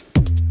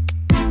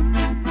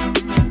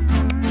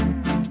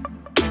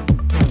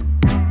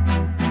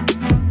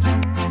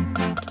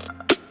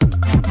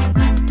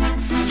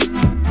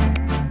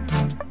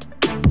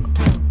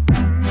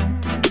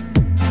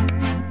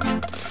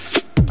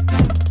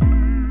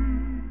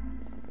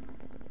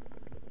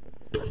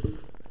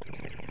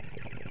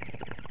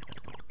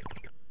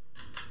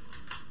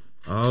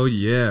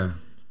yeah.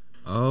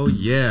 Oh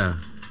yeah.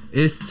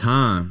 It's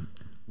time.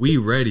 We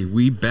ready.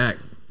 We back.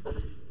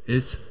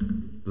 It's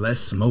Let's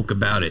Smoke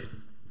About It.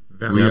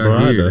 We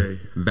are here.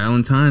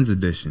 Valentine's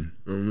edition.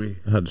 I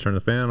had to turn the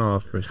fan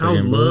off for a second.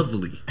 How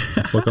lovely.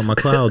 Fuck up my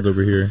clouds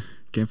over here.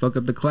 Can't fuck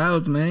up the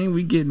clouds, man.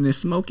 We getting this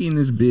smoky in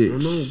this bitch. I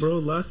know, bro.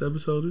 Last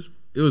episode,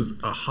 it was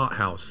a hot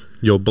house.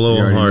 Yo,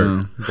 blow a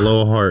heart.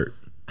 Blow a heart.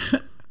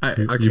 I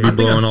think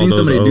I've seen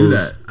somebody do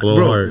that.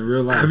 Blow a heart. In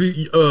real life. Have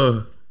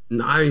you,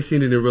 I ain't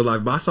seen it in real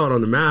life, but I saw it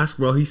on The Mask,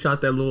 bro. He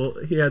had that little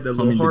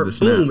heart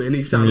boom, and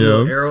he shot a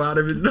little arrow out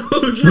of his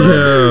nose, bro.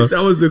 Yeah.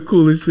 That was the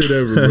coolest shit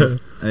ever, bro.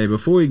 Hey,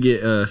 before we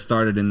get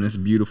started in this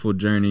beautiful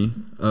journey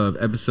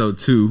of episode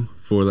 2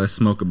 for Let's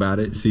Smoke About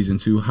It, season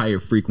 2, Higher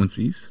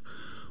Frequencies,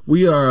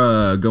 we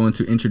are going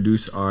to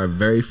introduce our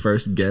very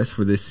first guest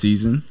for this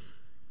season,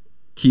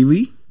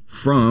 Keely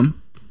from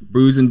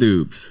Brews and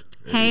Doobs.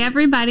 Hey,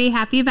 everybody.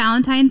 Happy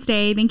Valentine's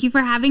Day. Thank you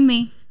for having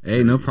me.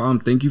 Hey, no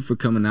problem. Thank you for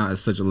coming out at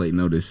such a late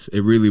notice.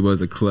 It really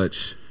was a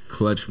clutch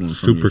one.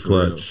 Super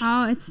clutch.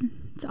 Oh, it's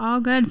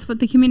all good. It's what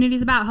the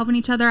community's about, helping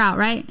each other out,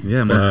 right?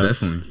 Yeah, most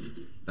definitely.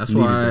 That's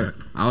why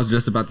I was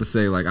just about to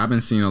say, like, I've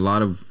been seeing a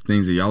lot of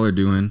things that y'all are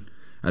doing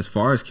as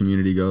far as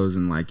community goes,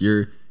 and like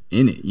you're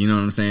in it. You know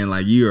what I'm saying?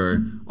 Like you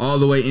are all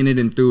the way in it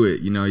and through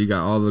it. You know, you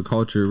got all the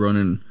culture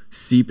running,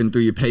 seeping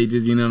through your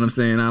pages. You know what I'm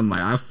saying? I'm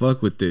like, I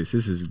fuck with this.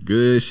 This is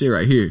good shit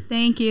right here.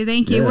 Thank you.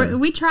 Yeah.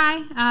 We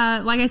try.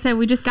 Like I said,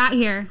 we just got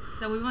here,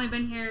 so we've only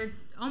been here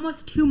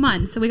almost 2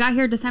 months. So we got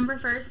here December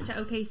 1st to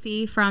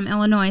OKC from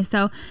Illinois.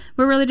 So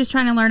we're really just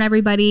trying to learn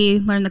everybody,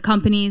 learn the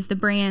companies, the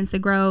brands, the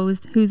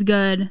grows, who's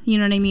good. You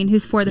know what I mean?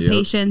 Who's for the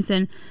patients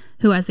and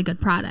who has the good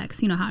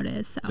products. You know how it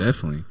is. So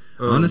definitely.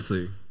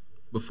 Honestly,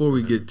 before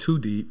we get too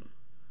deep,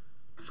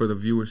 for the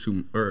viewers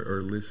who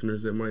or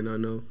listeners that might not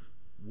know,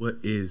 what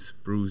is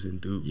Brews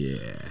and Doobs?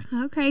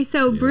 Yeah. Okay,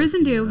 so Brews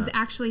and Doobs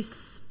actually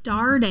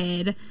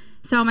started.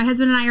 So my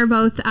husband and I are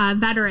both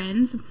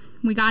veterans.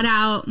 We got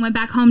out, went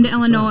back home to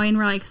Illinois, and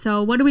we're like,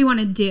 so what do we want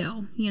to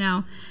do? You know,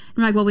 and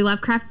we're like, well, we love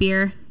craft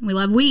beer, and we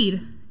love weed.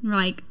 And we're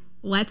like,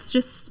 let's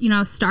just,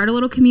 start a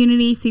little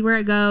community, see where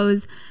it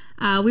goes.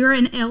 We were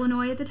in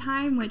Illinois at the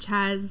time, which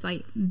has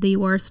like the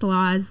worst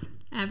laws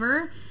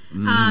ever.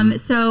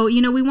 So,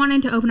 we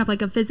wanted to open up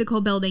like a physical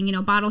building,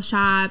 bottle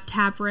shop,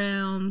 tap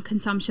room,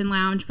 consumption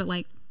lounge, but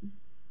like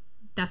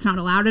that's not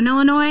allowed in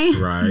Illinois.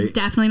 Right.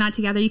 Definitely not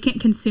together. You can't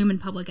consume in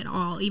public at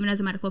all, even as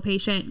a medical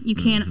patient. You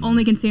can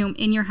only consume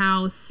in your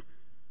house,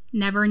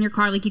 never in your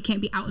car. Like you can't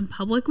be out in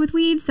public with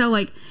weed. So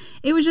like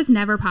it was just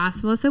never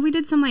possible. So we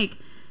did some like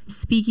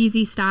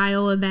speakeasy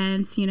style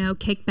events,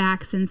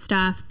 kickbacks and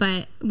stuff,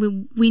 but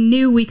we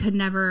knew we could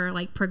never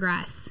like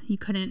progress. You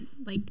couldn't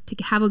like to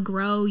have a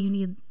grow, you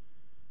need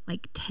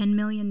like $10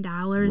 million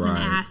in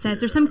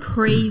assets or some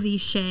crazy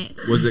shit.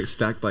 Was it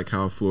stacked like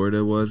how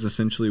Florida was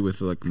essentially with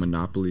like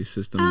monopoly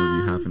system of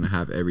you having to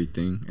have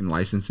everything and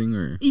licensing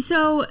or?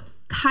 So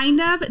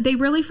kind of, they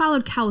really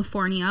followed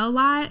California a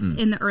lot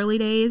in the early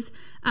days.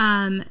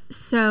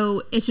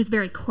 So it's just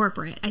very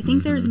corporate. I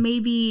think there's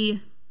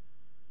maybe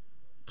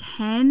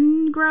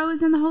 10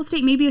 grows in the whole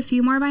state, maybe a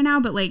few more by now,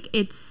 but like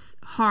it's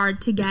hard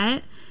to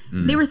get.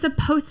 They were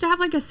supposed to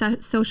have like a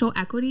social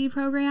equity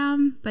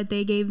program, but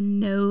they gave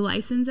no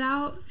license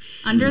out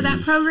under that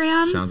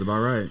program. Sounds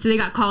about right. So they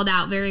got called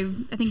out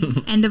I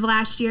think end of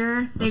last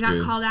year. They got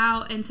called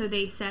out, and so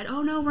they said,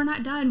 oh no, we're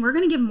not done. We're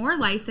going to give more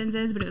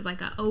licenses, but it was like,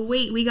 oh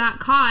wait, we got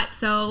caught,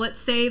 so let's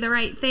say the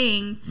right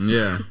thing.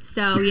 Yeah.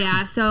 So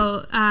yeah,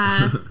 so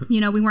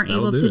we weren't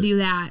able to do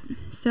that.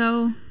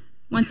 So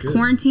once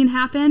quarantine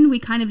happened, we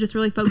kind of just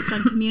really focused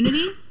on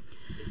community.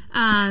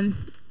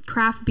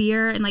 Craft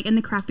beer, and like in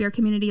the craft beer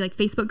community, like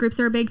Facebook groups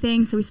are a big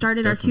thing. So we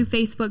started our 2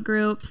 Facebook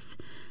groups.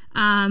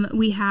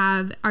 We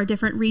have our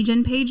different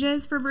region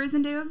pages for Brews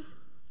and Doobs.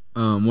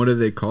 What are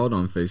they called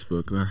on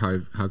Facebook? Or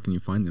how can you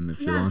find them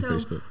if you're on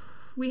Facebook?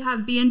 We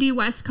have B&D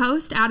West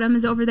Coast. Adam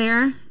is over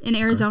there in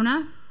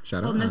Arizona. Shout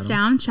out holding Adam. us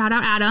down. Shout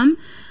out Adam.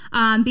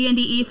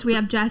 B&D East, we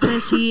have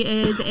Jessa. She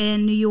is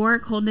in New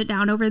York, holding it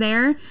down over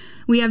there.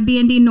 We have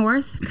B&D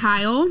North,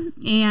 Kyle,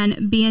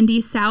 and B&D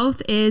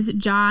South is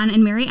John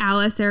and Mary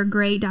Alice. They're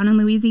great down in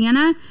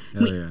Louisiana.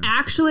 We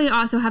actually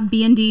also have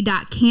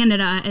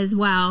B&D.Canada as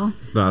well.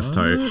 That's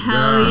tight.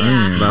 Hell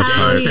yeah. That's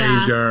tight.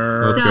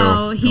 Changer. Let's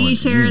so he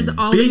shares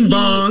all Bing the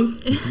bong.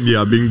 heat.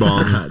 Yeah, bing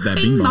bong. That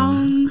Bing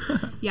bong.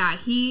 Yeah,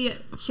 he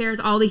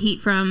shares all the heat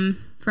from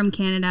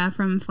Canada,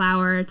 from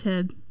flower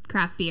to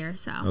craft beer.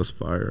 So that's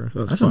fire.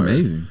 That's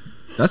amazing.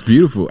 That's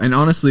beautiful. And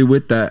honestly,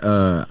 with that,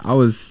 I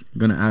was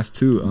gonna ask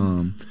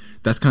too.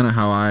 That's kind of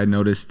how I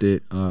noticed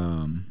it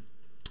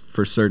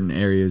for certain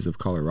areas of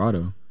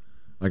Colorado.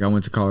 Like I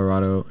went to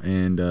Colorado,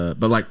 and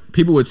but like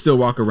people would still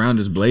walk around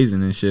just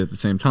blazing and shit at the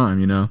same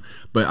time,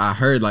 But I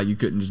heard like you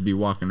couldn't just be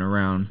walking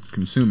around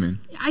consuming.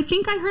 I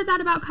think I heard that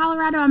about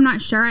Colorado. I'm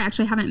not sure. I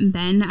actually haven't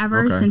been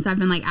ever since I've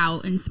been like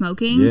out and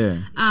smoking. Yeah.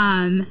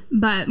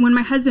 But when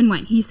my husband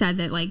went, he said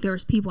that like there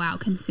was people out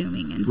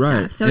consuming and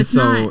stuff. So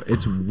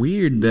it's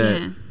weird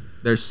that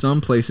there's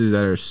some places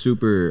that are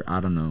super, I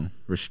don't know,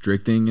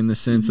 restricting in the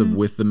sense of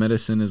with the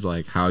medicine is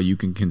like how you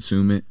can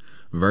consume it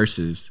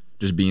versus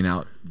just being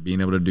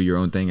able to do your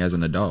own thing as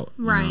an adult.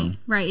 Right,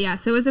 right, yeah.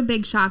 So it was a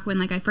big shock when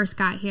like I first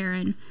got here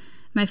and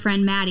my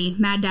friend Maddie,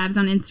 Mad Dabs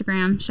on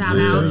Instagram, shout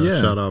out. Yeah.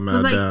 Shout out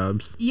Mad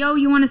Dabs. Yo,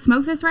 you want to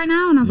smoke this right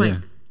now? And I was like,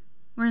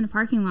 we're in the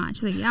parking lot.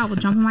 She's like, yeah, we'll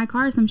jump in my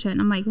car or some shit.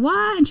 And I'm like,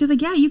 what? And she was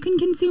like, yeah, you can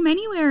consume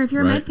anywhere if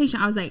you're a med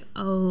patient. I was like,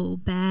 oh,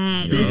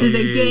 bet. This is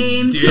a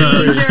game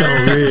changer.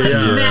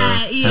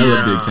 Bet.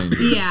 Yeah. Big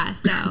changer. Yeah,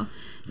 so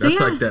that's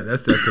like that.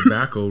 That's that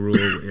tobacco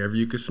rule. Wherever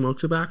you can smoke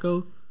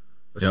tobacco,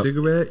 a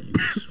cigarette, you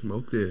can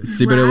smoke this.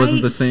 See, but it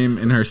wasn't the same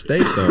in her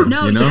state, though.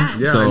 No, you know?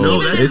 Yeah, so I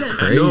know. That's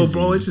crazy. I know,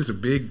 bro. It's just a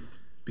big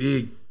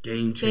game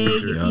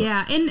changer.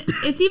 Yeah, and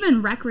it's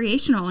even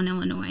recreational in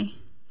Illinois.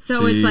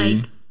 So it's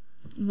like,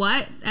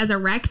 what? As a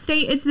rec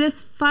state, it's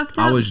this fucked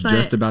up? I was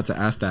just about to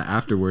ask that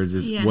afterwards.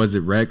 Was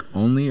it rec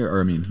only,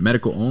 or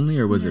medical only,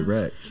 or was it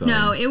rec? So.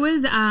 No, it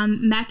was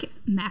rec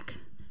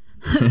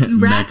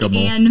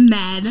and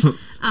med.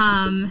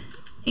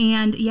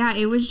 And yeah,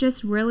 it was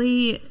just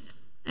really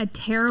a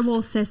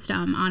terrible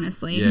system,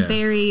 honestly. Yeah.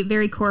 Very,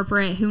 very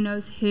corporate. Who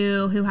knows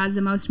who has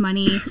the most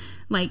money?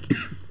 Like,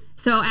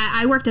 so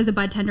I worked as a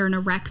bud tender in a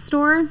rec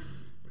store.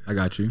 I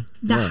got you.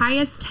 The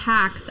highest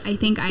tax I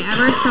think I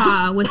ever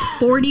saw was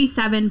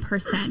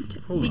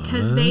 47%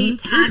 because they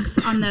tax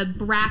on the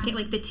bracket,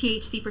 like the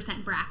THC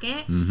percent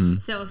bracket.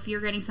 So if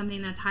you're getting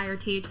something that's higher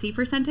THC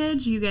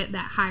percentage, you get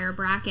that higher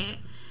bracket.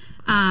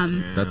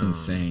 That's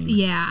insane.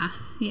 Yeah.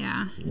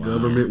 Wow.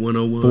 Government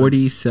 101.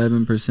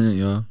 47%,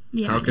 y'all.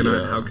 Yeah. How can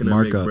I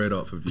make bread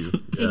off of you?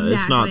 Exactly.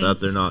 It's not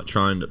that they're not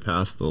trying to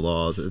pass the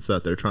laws. It's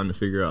that they're trying to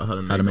figure out how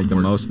to make the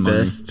most money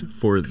best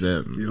for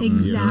them. Exactly.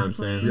 You know what I'm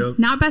saying? Yep.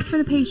 Not best for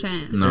the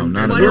patient. No,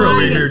 not and at we're all.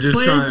 over here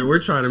just trying. We're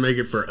trying to make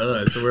it for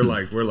us. So we're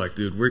like,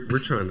 dude, we're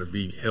trying to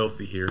be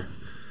healthy here,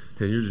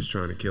 and you're just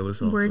trying to kill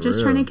us off. We're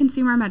just trying to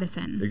consume our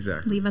medicine.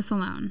 Exactly. Leave us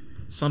alone.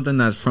 Something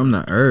that's from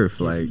the earth,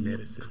 like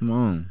medicine. Come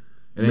on.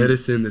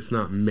 Medicine that's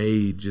not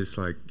made just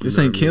like this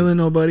ain't killing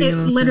nobody. It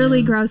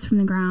literally grows from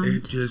the ground.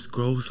 It just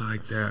grows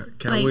like that.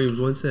 Cat Like, Williams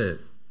once said,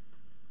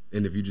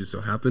 and if you just so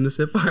happen to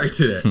set fire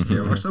to that,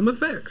 there are some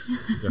effects.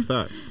 Yeah,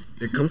 facts.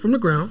 It comes from the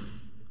ground.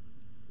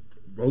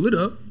 Roll it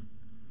up.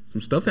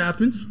 Some stuff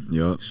happens.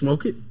 Yup.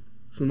 Smoke it.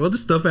 Some other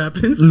stuff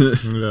happens.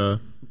 Yeah.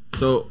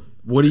 So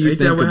what do you Ain't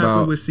think that what about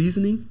happened with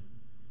seasoning?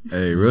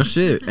 Hey, real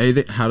shit. Hey,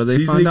 how do they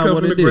Seasoning find out come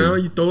what from it the is?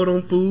 ground. You throw it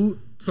on food.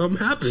 Something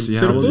happens See to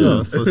how the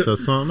it food. goes. So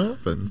something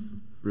happened.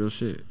 Real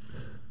shit.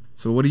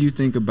 So what do you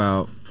think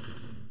about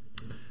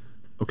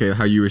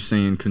how you were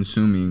saying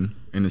consuming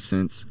in a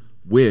sense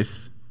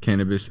with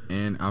cannabis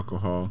and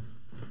alcohol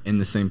in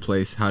the same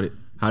place? How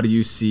do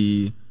you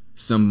see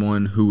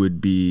someone who would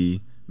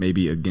be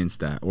maybe against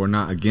that, or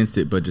not against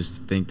it, but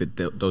just think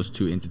that those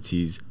two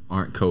entities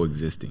aren't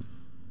coexisting?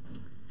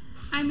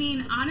 I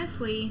mean,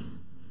 honestly,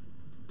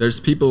 there's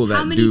people that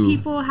how many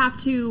people have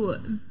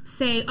to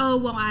say, oh,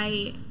 well,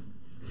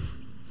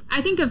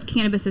 I think of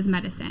cannabis as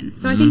medicine.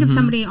 So I think of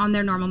somebody on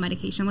their normal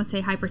medication, let's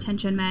say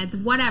hypertension meds,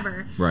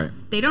 whatever. Right.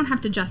 They don't have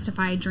to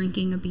justify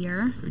drinking a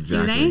beer, Exactly.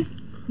 do they?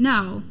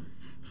 No.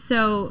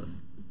 So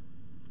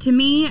to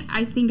me,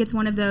 I think it's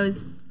one of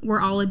those,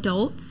 we're all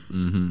adults.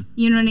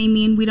 You know what I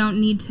mean? We don't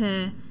need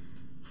to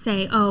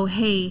say, oh,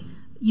 hey,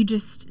 you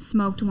just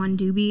smoked one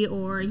doobie,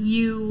 or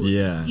you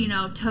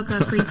took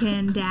a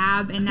freaking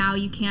dab and now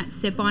you can't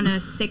sip on a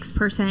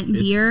 6%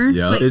 beer.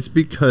 Yeah, like, it's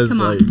because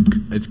come on.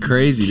 it's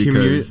crazy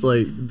because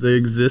like the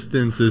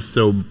existence is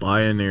so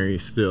binary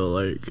still,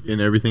 like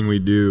in everything we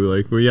do.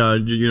 Like, well,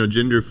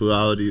 gender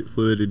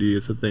fluidity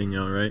is a thing,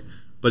 right?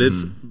 But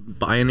it's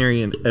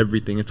binary in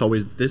everything. It's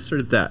always this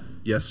or that,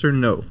 yes or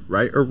no,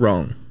 right or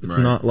wrong. It's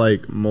not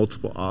like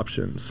multiple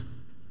options.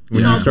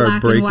 When you start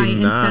black breaking and white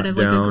instead of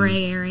like a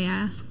gray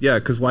area. Yeah,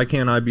 because why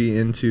can't I be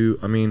into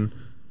that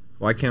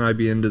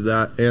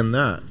and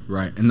that?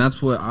 Right, and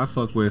that's what I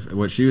fuck with.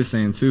 What she was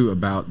saying too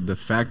about the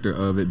factor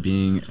of it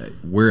being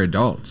we're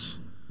adults.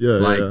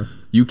 Yeah,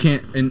 you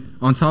can't. And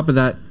on top of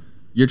that,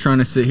 you're trying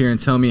to sit here and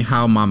tell me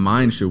how my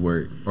mind should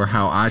work or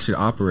how I should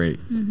operate.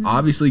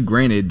 Obviously,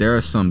 granted, there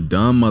are some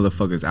dumb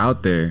motherfuckers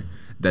out there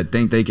that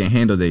think they can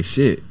handle their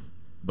shit,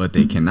 but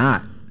they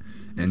cannot.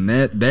 And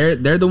that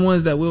they're the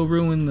ones that will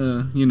ruin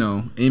the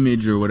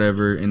image or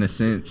whatever in a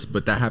sense,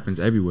 but that happens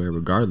everywhere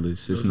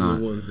regardless. It's not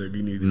the ones that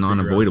you need to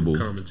non-avoidable.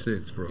 Common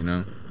sense, bro.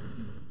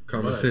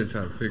 Common sense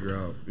how to figure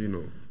out.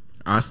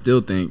 I still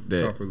think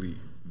that properly.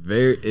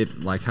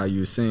 Like how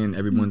you were saying,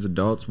 everyone's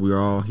adults. We're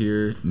all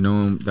here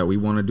knowing that we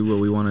want to do what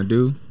we want to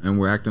do, and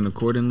we're acting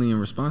accordingly and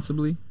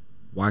responsibly.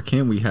 Why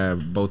can't we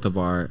have both of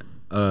our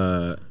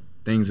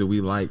things that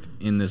we like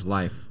in this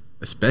life,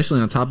 especially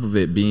on top of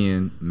it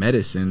being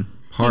medicine?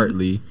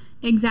 Partly.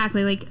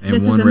 Exactly. Like,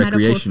 this is a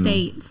medical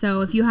state.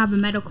 So if you have a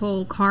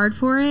medical card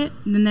for it,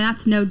 then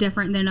that's no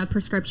different than a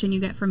prescription you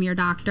get from your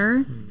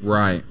doctor.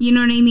 Right. You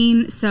know what I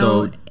mean?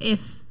 So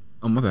if...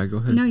 Oh, my bad. Go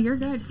ahead. No, you're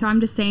good. So I'm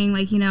just saying,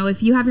 like,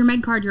 if you have your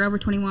med card, you're over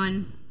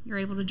 21, you're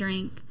able to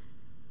drink.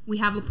 we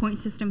have a point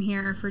system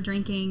here for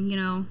drinking, you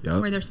know,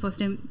 where they're supposed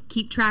to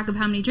keep track of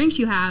how many drinks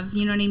you have,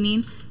 you know what I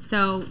mean?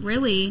 So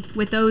really,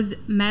 with those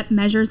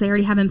measures they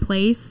already have in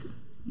place,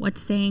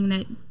 what's saying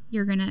that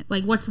you're gonna,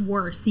 like, what's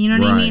worse, you know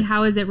what I mean?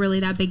 How is it really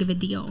that big of a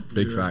deal?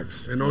 Big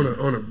facts. And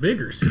on a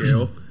bigger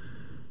scale,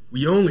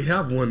 we only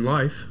have one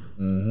life.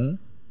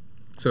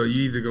 So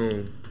you either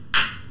gonna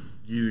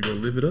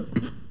live it up,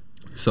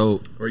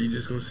 so, or you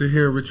just gonna sit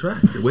here and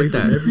retract away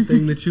from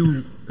everything that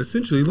you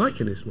essentially like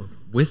in this month.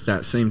 With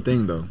that same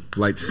thing though,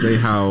 like say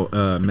how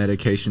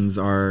medications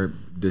are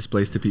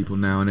displaced to people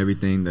now and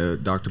everything, the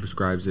doctor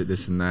prescribes it,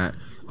 this and that.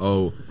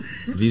 Oh,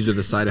 these are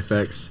the side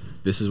effects,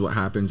 this is what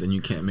happens, and you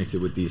can't mix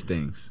it with these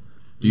things.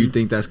 Do you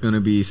think that's going to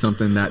be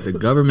something that the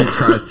government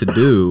tries to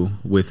do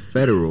with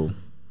federal,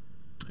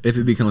 if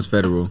it becomes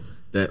federal,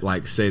 that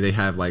like say they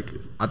have like,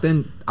 I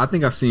think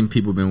I've seen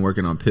people been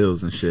working on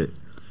pills and shit.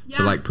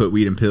 To like put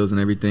weed in pills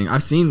and everything.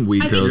 I've seen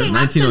weed pills in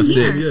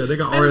 1906. Yeah, they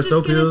got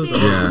RSO pills.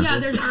 Yeah,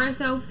 there's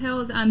RSO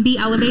pills. Be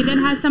Elevated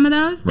has some of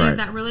those. They have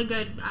that really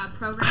good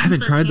program. I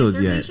haven't tried those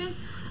yet. Patients.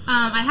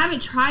 I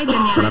haven't tried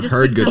them yet. But I've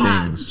heard good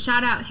things.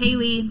 Shout out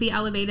Haley, Be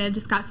Elevated.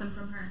 Just got some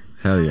from her.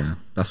 Hell yeah,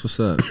 that's what's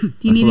up.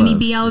 If you need any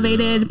Be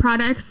Elevated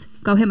products,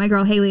 go hit my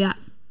girl Haley up.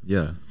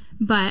 Yeah.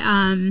 But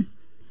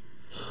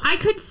I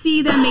could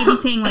see them maybe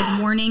saying like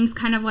warnings,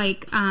 kind of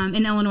like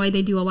in Illinois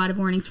they do a lot of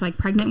warnings for like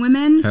pregnant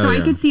women. So I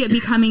could see it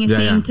becoming a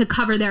thing to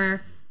cover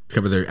their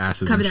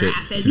asses.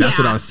 See, that's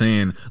what I was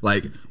saying.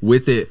 Like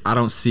with it, I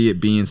don't see it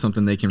being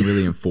something they can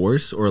really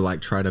enforce or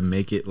like try to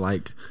make it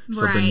like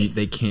something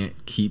they can't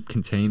keep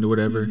contained or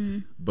whatever.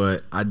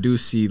 But I do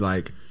see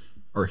like,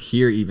 or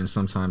hear even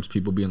sometimes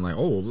people being like,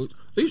 oh,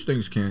 these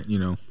things can't, you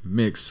know,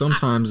 mix.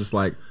 Sometimes it's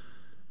like,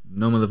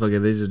 no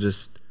motherfucker, these are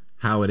just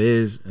how it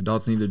is.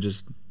 Adults need to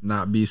just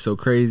not be so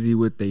crazy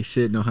with they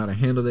shit, know how to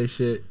handle they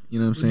shit. You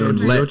know what I'm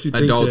saying?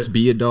 Let adults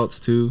be adults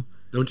too.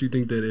 Don't you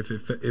think that if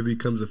it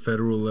becomes a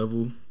federal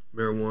level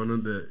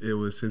marijuana, that it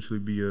would essentially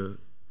be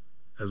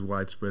as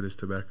widespread as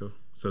tobacco?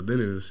 So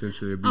then it would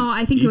essentially be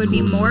I think equal. It would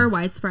be more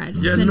widespread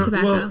than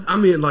tobacco. Well, I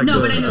mean, like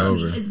but I know what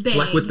you mean. It's big.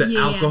 Like with the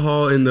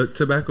alcohol and the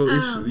tobacco,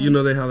 you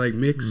know, they have like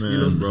mix. Man, you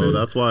know, bro,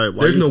 that's why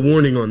there's no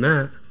warning on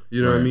that.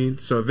 You know what I mean?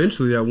 So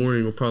eventually that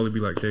warning will probably be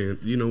like, dang,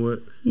 you know what?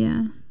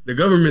 Yeah. The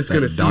government's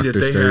going to see that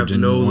they have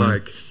no,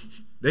 like,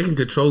 they can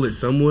control it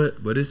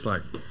somewhat, but it's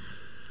like...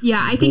 Yeah,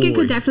 I think it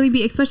could definitely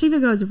be, especially if it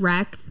goes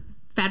rec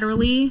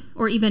federally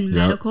or even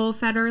medical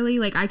federally.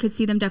 Like, I could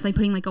see them definitely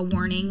putting, like, a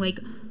warning,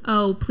 like,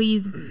 oh,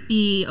 please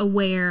be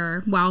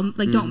aware while,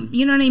 like, don't,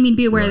 you know what I mean?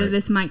 Be aware that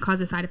this might cause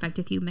a side effect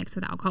if you mix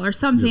with alcohol or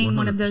something,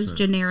 one of those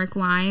generic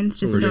lines,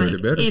 just to,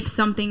 like, if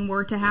something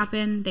were to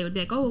happen, they would be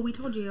like, oh, well, we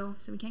told you,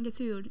 so we can't get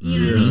sued. You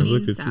know what I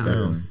mean?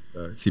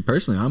 So. See,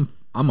 personally,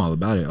 I'm all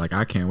about it. Like,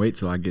 I can't wait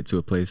till I get to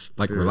a place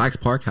like Relax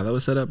Park. How that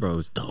was set up, bro, it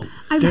was dope.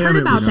 I've heard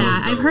about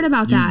that. I've heard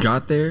about that. You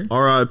got there.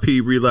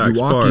 R.I.P. Relax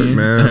you walk Park, in,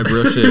 man.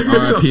 Real shit.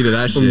 R.I.P. to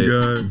that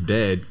shit.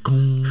 Dead.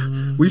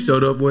 We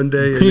showed up one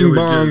day and Ping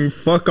bong,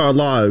 fuck our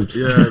lives.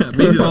 Yeah,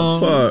 we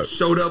just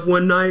showed up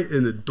one night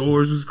and the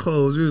doors was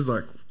closed. It was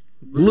like,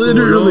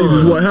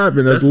 literally what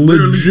happened. That's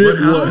legit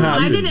what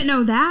happened. I didn't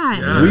know that.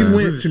 Yeah. We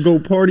went to go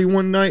party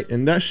one night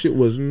and that shit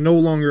was no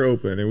longer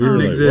open, and we were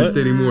like, exist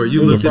anymore.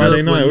 You looked it up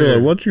Friday night. We were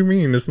like, what you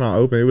mean it's not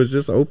open? It was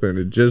just open.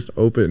 It just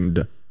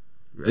opened.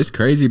 It's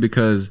crazy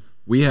because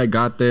we had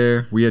got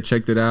there, we had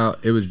checked it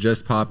out. It was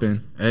just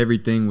popping.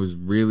 Everything was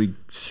really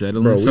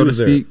settling, so to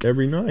speak.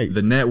 Every night,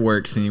 the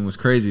network scene was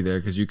crazy there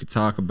because you could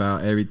talk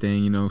about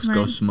everything. You know,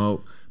 go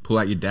smoke, pull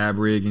out your dab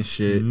rig and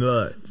shit.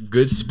 Nuts.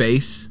 Good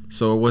space,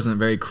 so it wasn't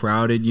very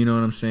crowded. You know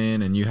what I'm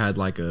saying? And you had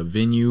like a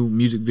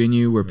music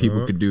venue where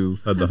people could do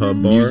the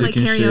hub bar, music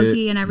like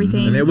karaoke and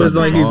everything. And it was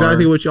like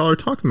exactly what y'all are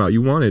talking about.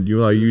 You want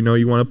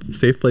a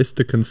safe place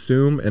to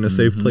consume and a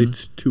safe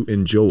place to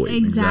enjoy.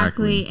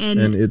 Exactly.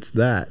 And it's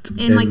that.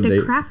 And like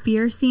the craft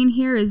beer scene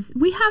here is,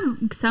 we have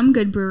some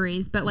good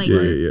breweries, but like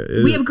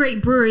we have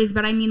great breweries,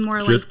 but I mean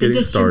more like the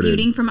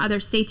distributing from other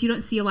states. You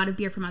don't see a lot of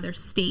beer from other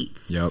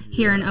states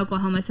here in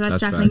Oklahoma, so that's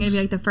definitely going to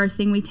be like the first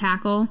thing we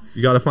tackle.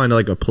 You got to find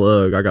like a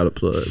plug. I got a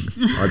plug.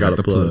 I got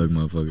a plug,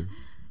 motherfucker.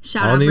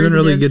 Shout out. I don't even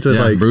really get to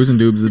like Bruising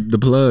Dubes, the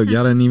plug.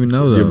 Y'all didn't even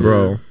know though,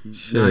 bro.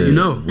 Shit. Now you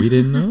know. We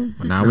didn't know.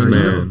 Now we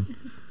know.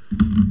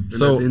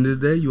 So at the end of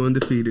the day, you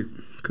undefeated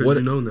because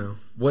you know now.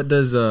 What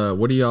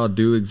do y'all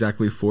do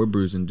exactly for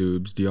Bruising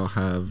Dubes? Do y'all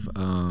have?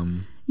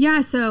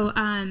 So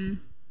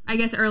I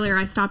guess earlier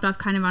I stopped off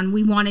kind of on,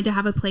 we wanted to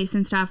have a place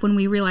and stuff when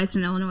we realized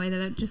in Illinois that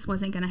it just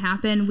wasn't going to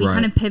happen. We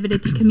kind of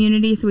pivoted to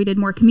community. So we did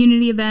more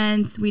community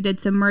events. We did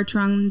some merch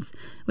runs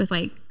with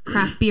like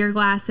craft beer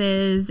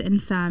glasses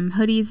and some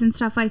hoodies and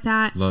stuff like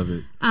that. Love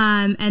it.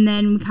 And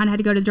then we kind of had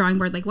to go to the drawing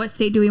board. Like, what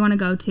state do we want to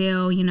go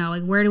to? You know,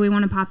 like, where do we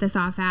want to pop this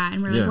off at?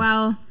 And we're like,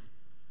 well,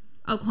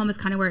 Oklahoma's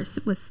kind of where it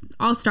was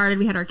all started.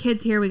 We had our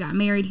kids here. We got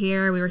married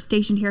here. We were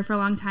stationed here for a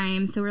long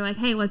time. So we're like,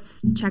 hey,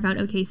 let's check out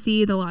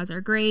OKC. The laws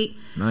are great.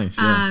 Nice.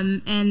 Yeah.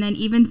 And then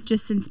even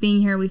just since being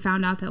here, we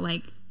found out that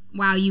like,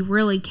 wow, you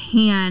really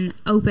can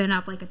open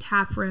up like a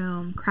tap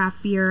room,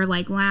 craft beer,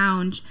 like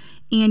lounge,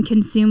 and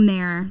consume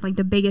there, like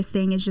the biggest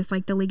thing is just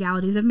like the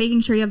legalities of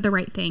making sure you have the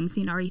right things.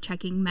 You know, are you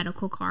checking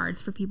medical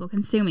cards for people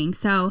consuming?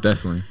 So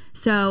definitely.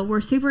 So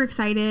we're super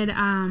excited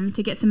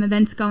to get some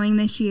events going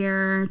this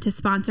year, to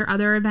sponsor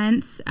other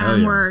events.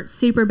 We're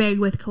super big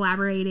with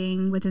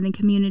collaborating within the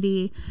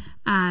community.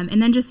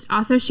 And then just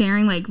also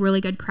sharing like really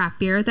good craft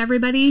beer with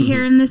everybody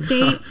here in the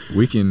state.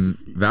 We can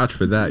vouch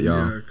for that,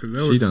 y'all. Yeah,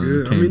 that she done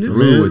good. Came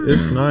through with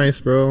it's nice,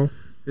 bro.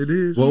 It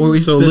is. What were we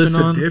sipping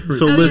on?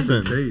 So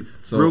listen,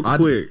 real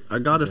quick, I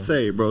gotta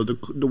say, bro,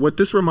 what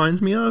this reminds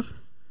me of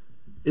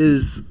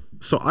is,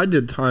 so I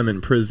did time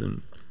in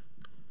prison,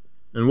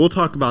 and we'll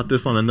talk about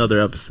this on another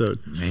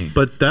episode. Man.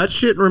 But that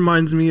shit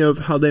reminds me of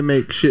how they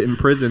make shit in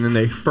prison, and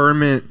they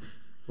ferment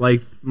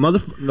like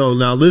No,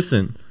 now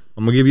listen,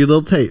 I'm gonna give you a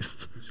little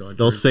taste.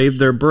 They'll save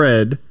their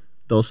bread,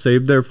 they'll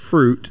save their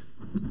fruit,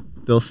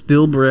 they'll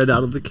steal bread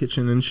out of the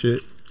kitchen and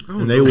shit.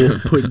 And they will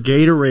put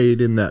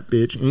Gatorade in that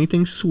bitch,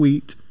 anything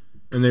sweet,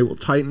 and they will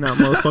tighten that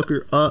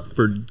motherfucker up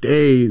for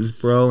days,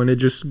 bro. And it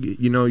just,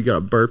 you know, you gotta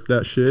burp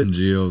that shit,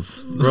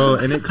 Congeals, bro,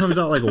 and it comes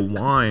out like a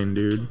wine,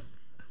 dude.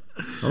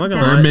 I'm not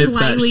gonna lie, that's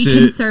slightly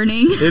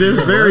concerning. It is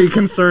very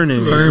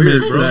concerning.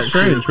 Ferments that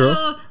strange,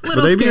 bro.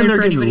 But they be in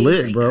there getting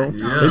lit, bro.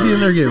 They be in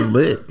there getting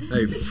lit.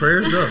 Hey,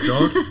 prayers up,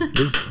 dog.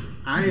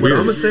 What I'm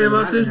gonna say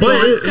about this,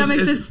 my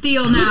stomach's of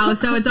steel now,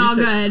 so it's all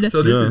good.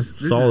 So this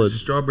is solid. Is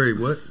strawberry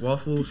what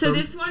waffle? So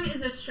this one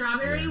is a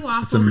strawberry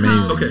waffle. It's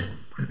amazing. Okay.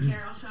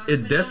 Here, I'll show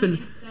it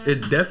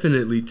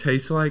definitely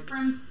tastes like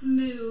from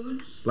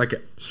Smooge. Like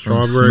a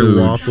strawberry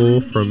waffle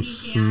from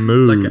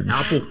Smooge. Like an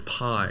apple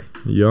pie.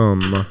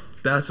 Yum.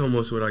 That's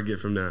almost what I get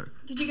from that.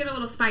 Did you get a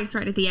little spice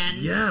right at the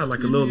end? Yeah,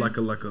 like a little, like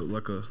a wow.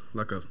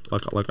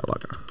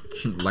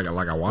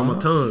 on my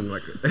tongue,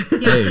 like a.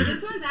 Yeah, so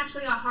this one's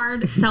actually a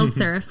hard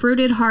seltzer, a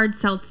fruited hard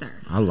seltzer.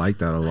 I like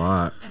that a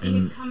lot. I think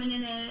it's coming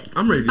in at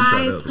I'm ready to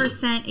try that.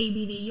 5%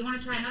 ABV. You want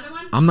to try another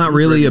one? I'm not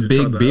really a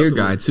big beer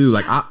guy too.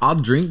 Like I'll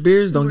drink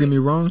beers. Don't get me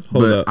wrong,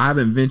 but I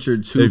haven't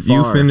ventured too far. If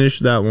you finish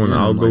that one,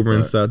 I'll go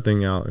rinse that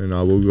thing out, and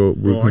I will go.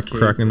 We'll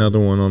crack another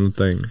one on the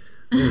thing.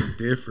 It's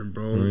different,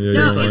 bro.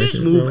 Yeah, it's like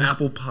smooth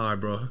apple pie,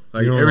 bro.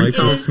 Like every like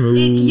time smooth.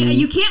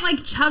 You can't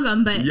like chug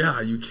them, but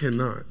yeah, you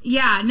cannot.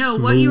 Yeah, no.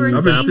 What you were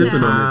saying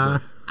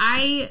though,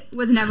 I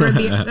was never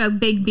a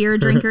big beer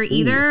drinker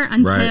either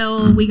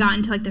until we got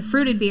into like the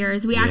fruited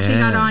beers. We actually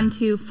got on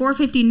to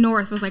 450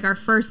 North was like our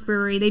first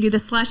brewery. They do the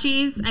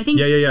slushies. I think.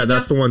 Yeah.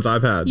 That's the ones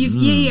I've had.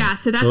 Yeah.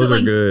 So that's what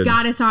like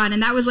got us on,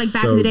 and that was like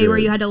back in the day where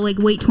you had to like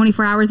wait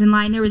 24 hours in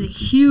line. There was a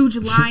huge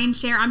line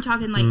share. I'm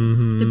talking like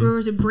the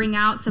brewers would bring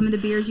out some of the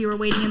beers you were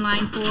waiting in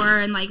line for,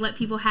 and like let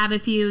people have a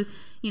few.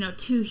 You know,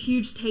 2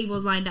 huge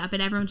tables lined up, and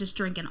everyone just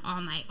drinking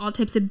all night. All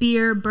types of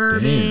beer,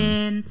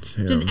 bourbon,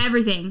 just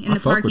everything in the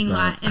parking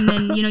lot. And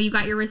then, you know, you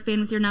got your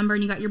wristband with your number,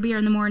 and you got your beer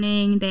in the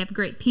morning. They have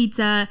great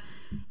pizza,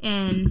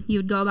 and you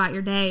would go about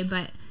your day.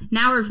 But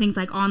now everything's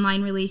like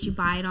online release. You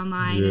buy it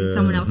online, and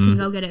someone else can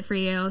go get it for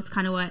you. It's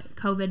kind of what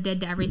COVID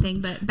did to everything.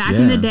 But back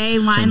in the day,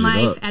 line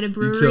life at a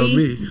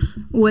brewery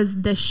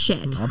was the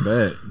shit. I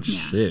bet.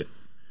 Shit.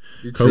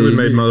 COVID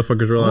made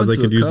motherfuckers realize they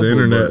could use the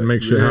internet and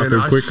make shit happen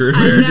quicker.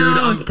 Dude,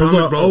 I'm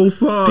promised, bro. Oh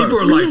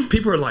fuck!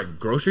 People are like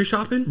grocery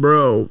shopping,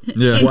 bro.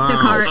 Yeah,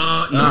 Instacart.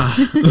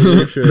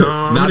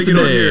 I'm not gonna get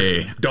on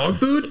today. here. Dog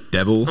food,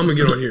 devil. I'm gonna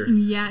get on here.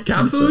 Yes.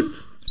 Cat food,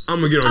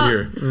 I'm gonna get on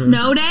here.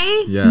 Snow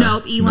day? Yeah.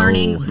 Nope.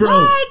 E-learning. No.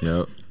 Bro. What?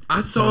 Yep.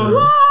 I saw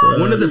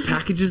one of the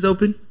packages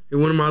open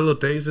in one of my little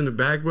things in the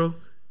bag, bro.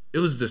 It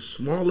was the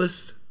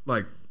smallest,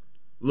 like,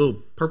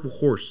 little purple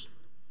horse.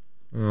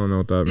 I don't know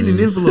what that in means.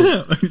 an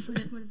envelope. What is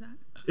that?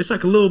 It's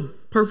like a little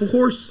purple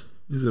horse.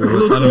 I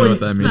don't know what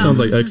that means. Sounds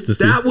like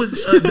ecstasy. That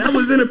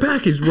was in a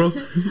package, bro. I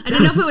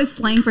didn't know if it was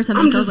slang for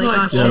something. I'm So I was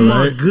just like, like, oh, oh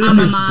my shit.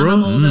 goodness, I'm bro.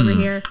 I'm old over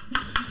here.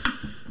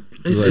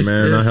 It's like, just,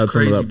 man, I had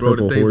crazy, some of that bro. The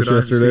purple things horse that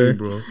I've yesterday. seen,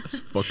 bro. That's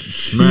fucking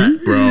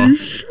smack, bro.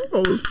 I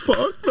was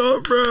fucked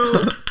up, bro.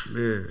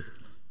 Man,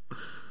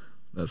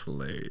 That's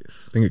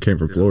hilarious. I think it came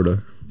from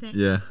Florida.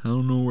 Yeah, I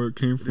don't know where it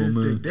came from,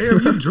 man. damn,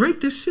 you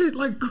drink this shit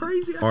like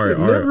crazy. I could right.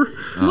 never.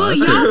 Well,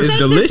 y'all said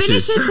to finish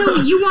it, so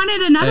you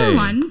wanted another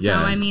one. So,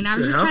 I mean, I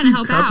was just trying to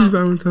help Happy out.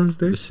 Valentine's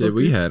Day. The shit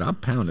we had, I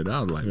pounded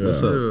out like,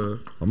 what's up? Yeah.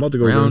 I'm about to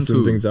go Round run some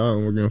 2. things out,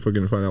 and we're gonna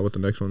fucking find out what the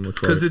next one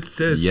looks like. Because it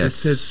says Yes.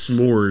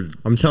 s'more.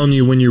 I'm telling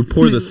you, when you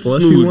pour the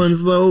slushy Smooge.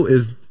 ones, though,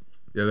 is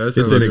Yeah, that it's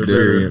sounds an like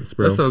experience,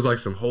 bro. That sounds like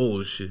some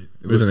holes shit.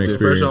 It's an Fresh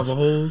experience. off of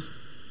holes.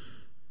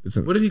 It's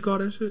an What did he call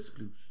that shit?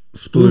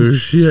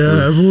 sploosh.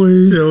 Yeah,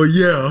 boy. Hell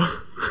yeah.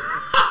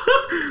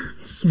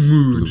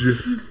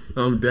 Smooge.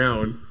 I'm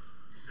down.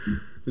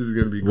 This is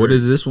gonna be great. What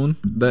is this one?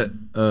 That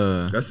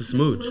That's a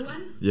smooge. Blue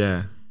one?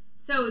 yeah.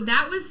 So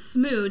that was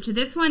Smooge.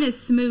 This one is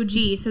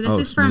Smoogee. So this Oh,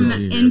 is from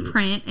Smoogee.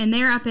 Imprint, and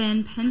they're up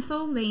in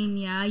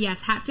Pennsylvania.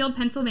 Yes, Hatfield,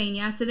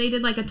 Pennsylvania. So they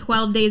did like a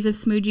 12 days of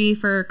Smoogee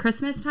for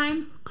Christmas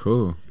time.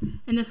 Cool.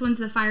 And this one's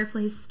the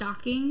fireplace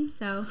stocking.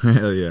 So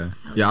Hell yeah.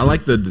 Yeah, I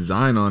like the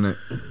design on it.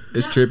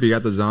 It's trippy.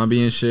 Got the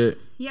zombie and shit.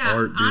 Yeah,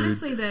 Art,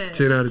 honestly, the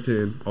 10 out of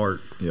 10.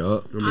 Art.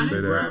 Yup. Let me say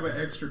Grab that.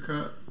 an extra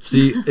cup.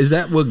 See, is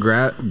that what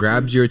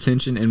grabs your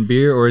attention in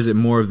beer, or is it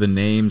more of the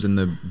names and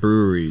the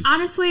breweries?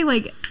 honestly,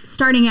 like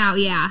starting out,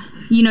 yeah,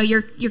 you know,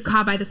 you're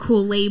caught by the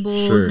cool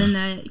labels Sure. and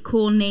the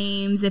cool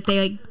names if they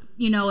like,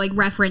 you know, like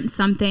reference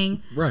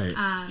something. Right.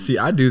 See,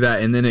 I do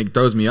that, and then it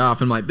throws me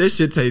off. I'm like, this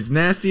shit tastes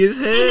nasty as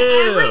hell.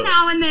 And every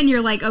now and then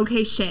you're like,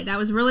 okay, shit, that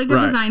was really good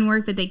Right. design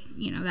work, but they,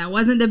 you know, that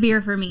wasn't the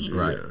beer for me.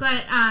 Right.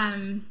 But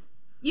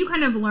you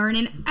kind of learn,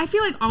 and I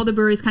feel like all the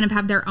breweries kind of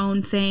have their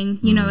own thing,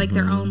 you know, like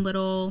their own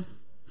little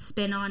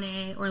spin on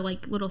it or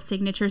like little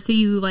signature. So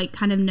you like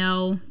kind of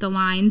know the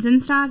lines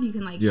and stuff. You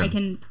can like, Yeah. I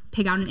can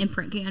pick out an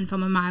imprint can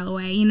from a mile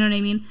away. You know what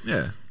I mean?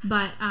 Yeah.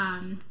 But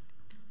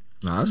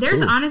Nah, that's there's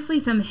cool. honestly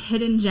some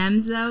hidden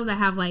gems though that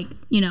have like,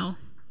 you know,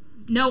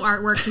 no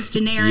artwork, just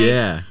generic.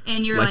 Yeah.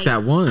 And you're like like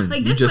that one like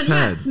you this just one,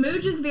 had. yeah.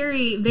 Smooge is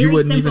very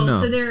wouldn't even simple.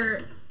 know. So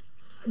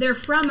they're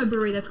from a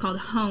brewery that's called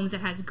Holmes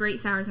that has great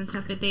sours and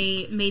stuff, but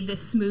they made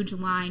this Smooge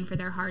line for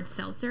their hard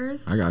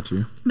seltzers. I got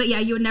you. But yeah,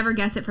 you would never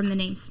guess it from the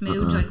name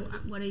Smooge. Like,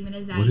 what even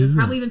is that? What You'd is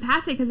probably even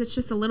pass it because it's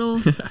just a little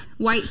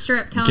white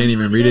strip telling Can't you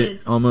even what read it it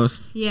is.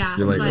 almost. Yeah,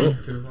 You're like, but, oh.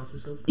 Can I pop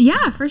this up?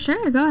 yeah, for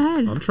sure. Go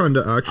ahead. I'm trying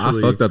to I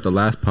actually. fucked up the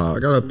last pop. I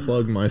gotta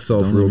plug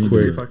myself Don't real let me See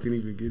quick. if I can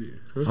even get it.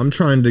 I'm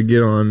trying to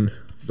get on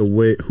the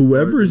way.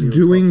 Whoever's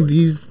doing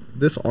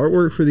this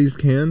artwork for these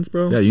cans,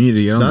 bro. Yeah, you need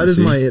to get on That is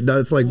see?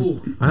 that's like I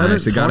haven't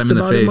Nice, it got talked him in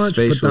the about it face. much,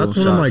 but Facial that's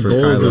one of shot my for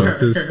goals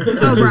Kylo. is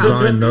to Oh, bro.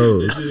 design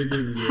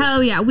those.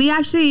 Hell yeah. We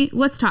actually,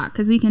 let's talk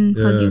because we can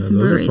plug Yeah, you some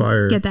those are breweries.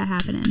 fire. Get that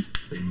happening.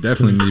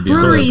 Definitely need to be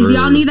on Breweries, that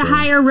y'all need to bro.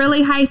 hire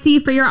really high C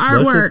for your That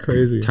shit's artwork.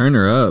 crazy. Turn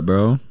her up,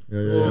 bro. Yeah,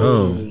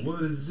 Oh.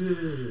 What is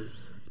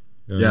this?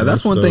 Yeah,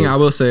 that's one thing I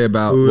will say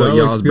about Ooh, what that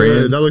y'all's looks good.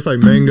 brand, That looks like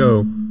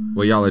mango.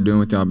 what y'all are doing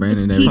with y'all brand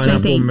It's and peach, I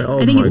everything. think. Pineapple,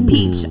 I think oh it's my-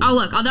 peach. Oh,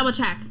 look, I'll double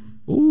check.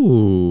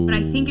 Ooh. But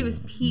I think it was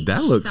peach.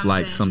 That looks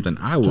like something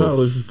I will That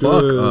looks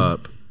fuck good.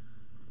 up.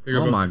 Here you go,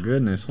 Oh bro. my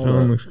goodness. Hold That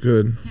one on. looks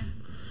good.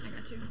 I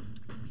got you.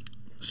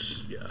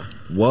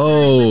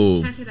 Whoa.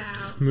 Let's check it out.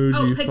 Smoothie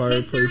Oh, fireplace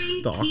patisserie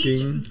stocking.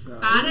 peach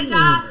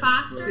Badada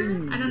Foster.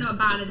 I don't know what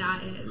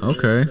Badada is.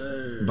 Okay.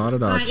 Bada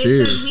da. But it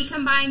says we Cheers.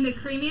 combined the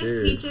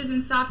creamiest peaches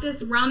and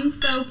softest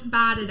rum-soaked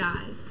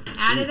Badadas.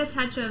 Added a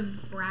touch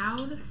of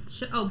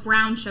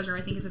brown sugar,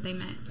 I think is what they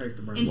meant.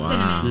 And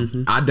Wow.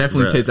 cinnamon. I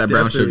definitely taste that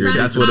brown Definitely. sugar.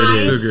 That's what it I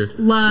is. Sugar.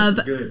 love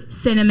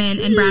cinnamon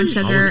and brown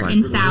sugar like,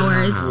 in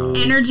sours. wow.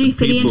 Energy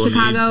City in people need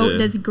Chicago to-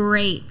 does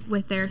great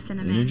with their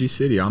cinnamon. Energy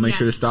City. I'll make sure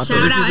to Yes. stop Shout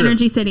at This out is a-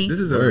 Energy City. This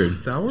is Word. a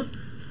sour?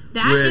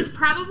 That with- is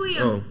probably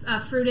oh. a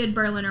fruited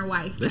Berliner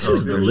Weiss. This That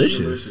is really-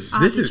 delicious. I'll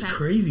have This to is check.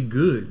 crazy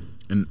good.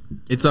 And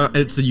it's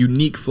a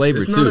unique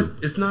flavor too.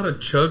 It's not a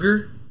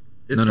chugger.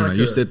 It's No, like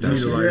you a- sip that need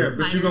to shit. like- Yeah,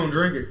 but you gonna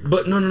drink it.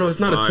 But no, it's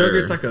not a Fire. chugger.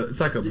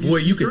 It's like a boy.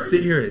 You can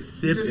sit here and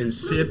sip and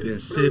sip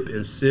and sip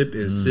and sip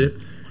and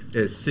sip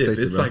and sip. Taste it,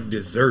 It's bro. like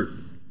dessert.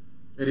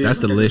 That's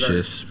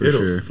delicious for It'll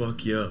sure.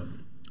 fuck you up.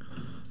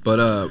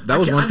 But that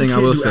was one thing just I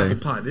can't will do say. apple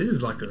pie. This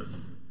is like a.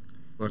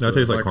 That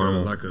tastes like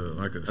caramel. Like a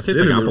tastes like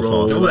cinnamon applesauce.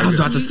 roll. Oh, I was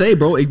about to say,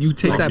 bro. You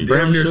taste that Damn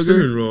brown near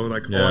cinnamon sugar. roll.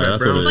 Like Yeah, all that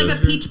that's brown what it It's is.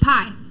 like a peach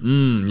pie.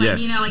 Mm, Like,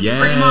 yes. you know, like yes.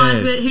 your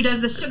grandma's who does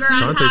the sugar on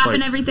That tastes top like-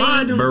 and everything.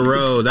 I don't-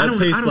 Bro, I that don't-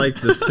 tastes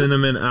like the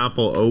cinnamon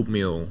apple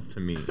oatmeal to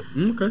me.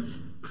 Okay.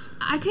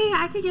 I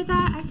could get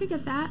that. I could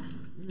get that.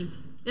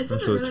 This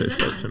That's is a what it really tastes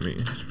good like to one. me.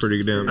 It's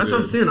pretty damn That's good.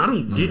 what I'm saying. I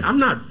don't get. I'm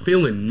not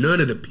feeling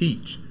none of the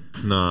peach.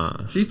 Nah.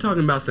 She's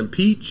talking about some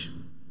peach.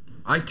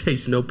 I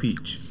taste no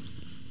peach.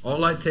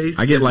 All I taste.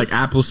 I get is like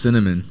apple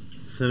cinnamon.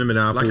 Cinnamon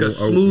apple like a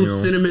smooth oatmeal.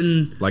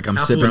 cinnamon. Like I'm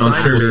apple sipping on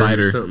apple or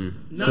cider. something.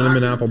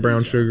 Cinnamon apple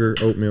brown sugar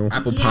oatmeal.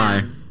 Apple Yeah.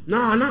 pie. No,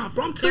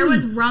 bro, I'm There telling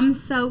was you.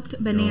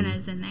 rum-soaked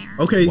bananas in there.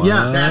 Okay, What?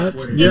 yeah. That's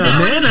That's what Is that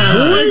what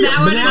it is? Is that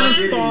what Banana it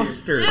is?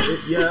 Foster.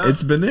 Yeah.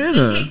 It's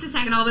banana. It takes a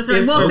second. All of us are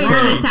like, It's we'll the figure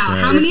rum. this out.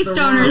 Yeah. How many It's the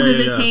stoners rum. does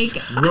it Yeah, take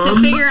to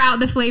Rum? figure out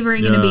the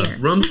flavoring in a Yeah. beer?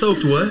 Rum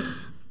soaked what?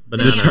 The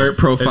Bananas. terp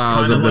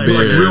profiles It's of the kinda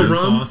beer. like real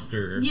rum?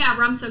 Foster. Yeah,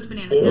 rum-soaked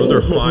bananas. Those are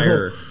Oh.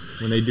 fire.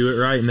 When they do it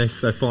right and they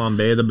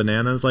flambe the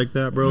bananas like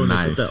that, bro. And they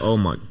Nice. put that, oh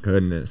my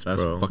goodness,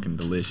 That's bro. fucking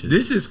delicious.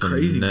 This is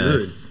crazy good.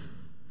 Finesse.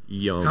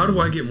 Yum. How do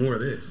I get more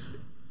of this?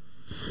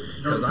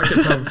 Because I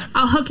can probably.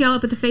 I'll hook y'all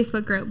up with the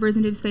Facebook group, Brews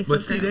and Dupes Facebook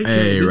But see, group. they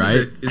Hey, can't.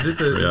 right? Is this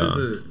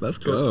a Let's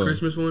go.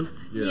 Christmas one?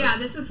 Yeah,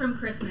 this was from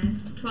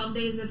Christmas. 12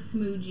 Days of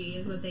Smoogie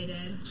is what they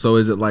did. So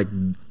is it like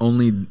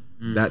only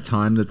that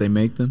time that they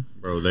make them?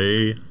 Bro,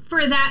 they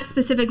For that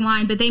specific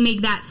line, but they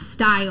make that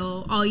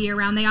style all year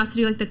round. They also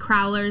do like the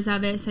crowlers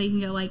of it, so you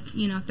can go like,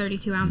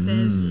 32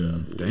 ounces.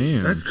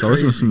 Damn. That's so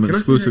it's crazy. some Can I see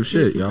exclusive that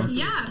shit, cake? y'all.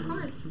 Yeah, of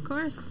course, of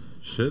course.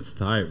 shit's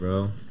tight,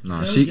 bro.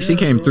 Nah, she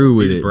came through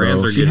with These it,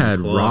 brands bro. are She getting had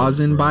plugged,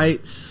 rosin bro.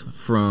 bites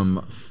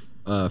from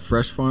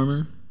Fresh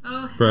Farmer.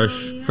 Oh,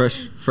 Fresh- hell yeah.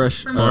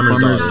 Fresh From Farmer's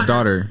Farmer's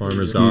daughter. Farmer's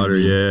Excuse daughter,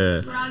 me. yeah.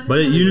 Rosin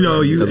But you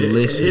know, you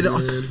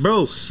Delicious.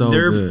 bro. So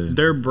their good.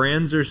 their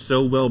brands are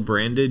so well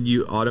branded,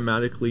 you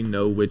automatically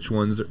know which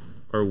ones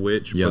are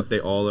which, Yep. but they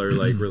all are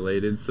like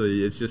related. So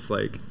it's just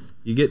like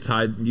you get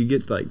tied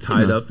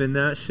know. up in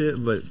that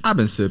shit. But I've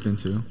been sipping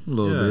too, a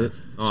little yeah, bit.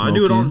 oh, I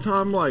do it all the Smoking.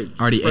 time. Like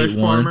Already Fresh ate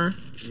one. Farmer.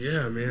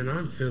 Yeah, man,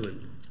 I'm feeling.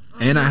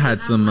 And I had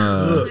some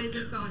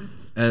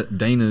at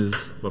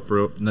Dana's But for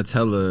real,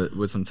 Nutella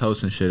with some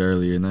toast and shit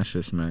earlier, and that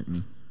shit smacked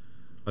me.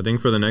 I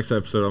think for the next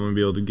episode, I'm gonna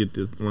be able to get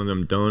one of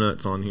them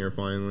donuts on here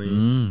finally.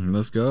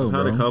 Let's go, I've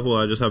bro. had a couple.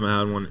 I just haven't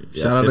had one.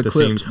 Shout out at to the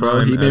same Clips, bro.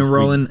 time He been as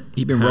rolling.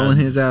 He been rolling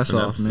his ass an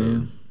off, episode.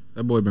 man.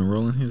 That boy been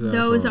rolling his ass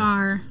Those off.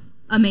 are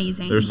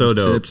amazing. They're so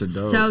dope. Tips are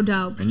dope. So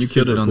dope. And you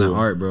killed it Super on that cool.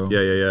 art, bro.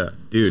 Yeah,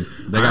 dude.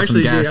 They I got some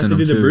actually gas got in to them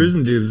do the too.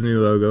 Bruising Dudes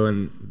new logo,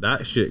 and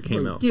that shit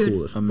came out Dude,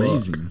 cool as fuck.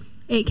 Amazing.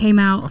 It came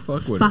I out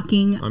fuck with it.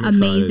 fucking I'm excited.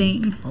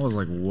 amazing. I was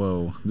like,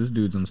 whoa, this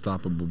dude's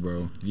unstoppable,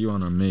 bro. You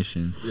on a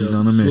mission. Yeah, He's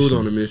on a Smooth mission.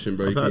 on a mission,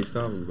 bro. You I've had- can't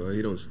stop him, bro.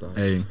 He don't stop.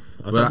 Hey,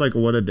 I but felt like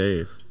what a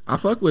day. I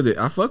fuck with it.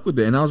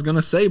 And I was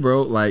gonna say,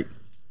 bro, like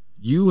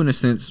you in a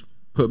sense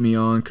put me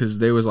on because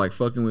they was like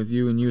fucking with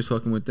you and you was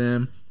fucking with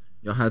them.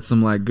 Y'all had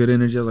some like good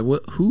energy. I was like,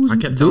 what? Who's I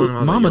kept telling him, I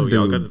was like, Mama yo,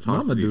 y'all dude? gotta talk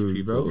Mama to these dude,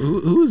 people. bro.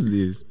 Who's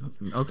this?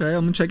 Okay,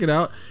 I'm gonna check it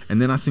out. And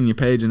then I seen your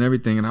page and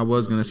everything, and I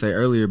was gonna say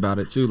earlier about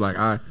it too. Like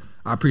I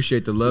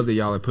appreciate the love that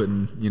y'all are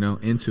putting,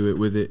 into it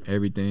with it.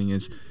 Everything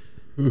is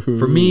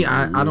for me.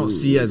 I don't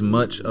see as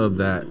much of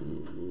that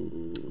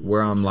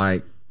where I'm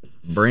like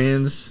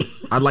brands.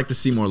 I'd like to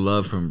see more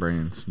love from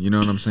brands. You know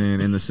what I'm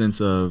saying? In the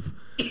sense of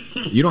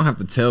you don't have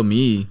to tell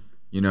me,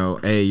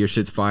 hey, your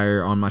shit's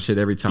fire on my shit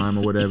every time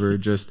or whatever.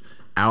 Just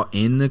out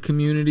in the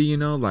community,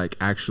 like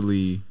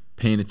actually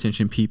paying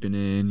attention, peeping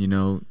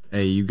in,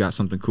 hey, you got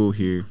something cool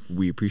here.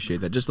 We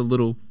appreciate that. Just a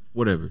little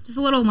whatever. Just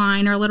a little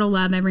line or a little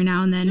love every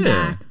now and then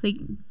Yeah. back. Like,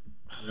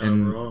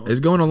 And it's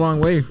going a long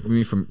way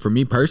for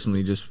me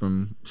personally, just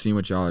from seeing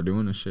what y'all are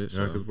doing and shit.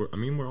 Yeah, So. because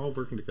we're all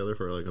working together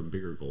for like a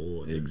bigger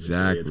goal.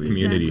 Exactly. It's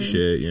community Exactly.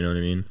 shit. You know what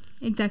I mean?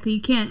 exactly.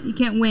 You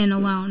can't win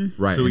alone.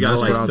 Right. So we and gotta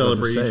that's like what I was about to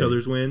celebrate each say.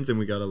 other's wins, and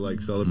we gotta like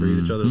celebrate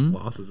each other's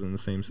losses in the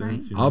same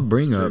sense. You know? I'll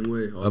bring Same up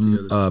way,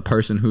 altogether. a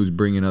person who's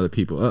bringing other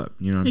people up.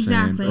 You know what I'm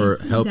Exactly, saying? Or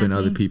helping exactly.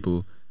 other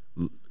people,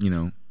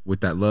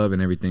 with that love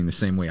and everything the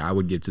same way I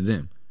would give to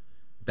them.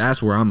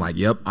 That's where I'm like,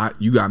 yep,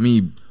 you got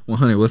me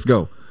 100. Let's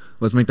go.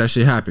 Let's make that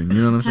shit happen. You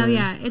know what I'm Hell saying?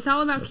 yeah. It's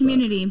all about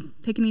community,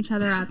 picking each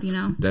other up,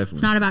 Definitely.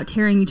 It's not about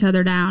tearing each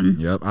other down.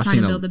 Yep. I've trying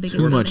seen to build the biggest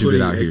too much of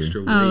building. it out here.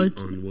 Extra Oh,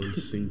 weight on one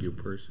single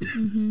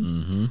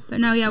person. But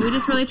no, yeah, we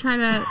just really try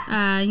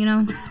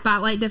to,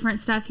 spotlight different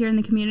stuff here in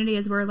the community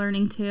as we're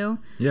learning too.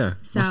 Yeah,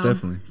 So most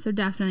definitely. So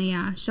definitely,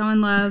 yeah, showing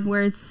love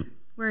where it's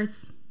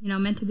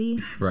meant to be.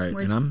 Right.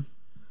 where And it's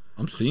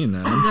I'm seeing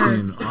that. I'm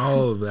deserved. seeing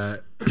all of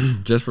that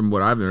just from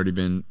what I've already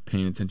been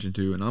paying attention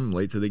to, and I'm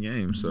late to the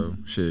game, so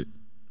shit.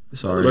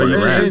 It's already Bro, you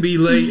a wrap. can't be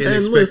late and And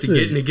expect listen, to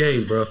get in the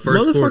game, bro.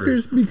 First quarter.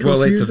 Motherfuckers be confusing. Well,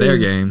 late to their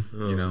game,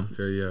 Oh,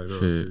 Okay, yeah, no,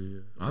 Shit. yeah.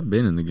 I've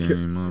been in the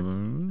game.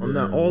 On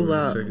that all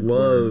that Second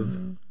love,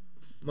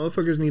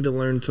 motherfuckers need to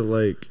learn to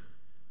like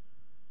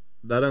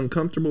that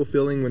uncomfortable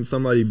feeling when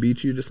somebody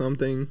beats you to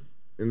something.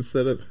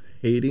 Instead of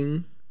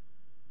hating,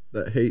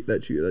 that hate that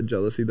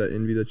jealousy, that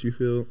envy that you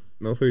feel,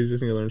 motherfuckers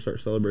just need to learn to start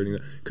celebrating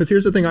that. Because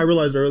here's the thing I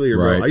realized earlier,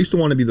 Right. bro. I used to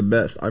want to be the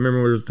best. I remember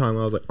there was a time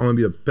when I was like, I'm gonna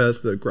be the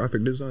best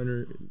graphic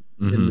designer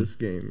in this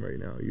game right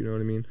now. You know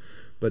what I mean?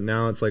 But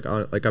now it's like,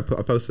 I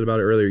posted about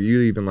it earlier. You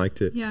even liked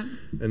it. Yeah.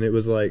 And it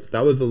was like,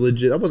 that was a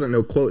legit, that wasn't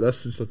no quote.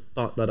 That's just a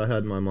thought that I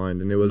had in my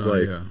mind. And it was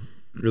like, yeah.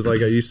 it was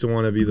like, I used to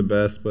want to be the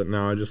best, but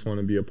now I just want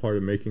to be a part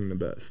of making the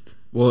best.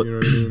 Well, You know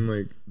what I mean?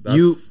 Like, that's,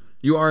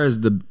 you are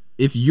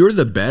if you're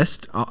the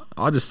best,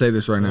 I'll just say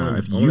this right now.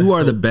 If you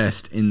are the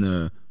best in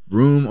the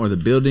room or the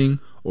building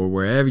or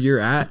wherever you're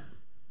at,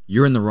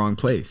 you're in the wrong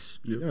place.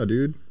 yeah,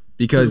 dude.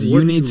 Because What you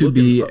are need you to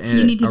be looking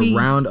You need to be-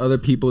 around other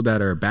people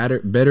that are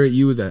better at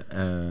you, that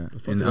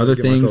in did I other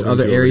get things, myself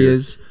other into over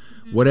areas,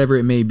 whatever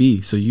it may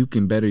be, so you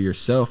can better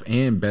yourself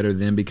and better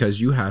them because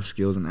you have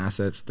skills and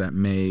assets that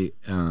may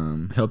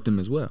help them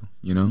as well.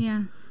 You know?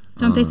 Yeah.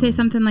 Don't they say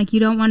something like you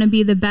don't want to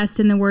be the best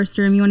in the worst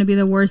room, you want to be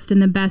the worst in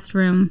the best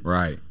room.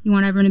 Right. You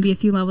want everyone to be a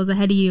few levels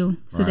ahead of you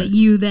so that Right.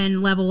 you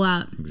then level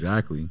up.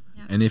 Exactly.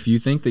 Yeah. And if you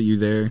think that you're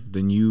there,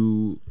 then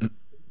you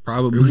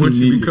probably And once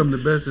you need become the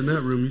best in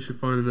that room, you should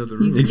find another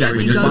room.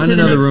 Exactly. You Just go find to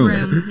the another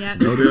next room. Yep.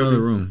 go to another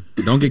room.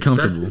 Don't get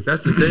comfortable.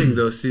 That's the thing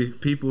though. See,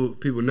 people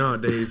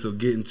nowadays will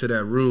get into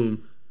that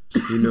room,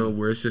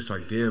 where it's just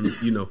like them,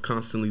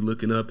 constantly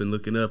looking up, and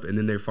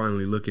then they're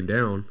finally looking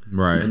down,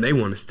 Right. And they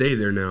want to stay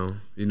there now.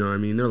 You know what I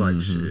mean? They're like,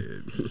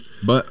 shit.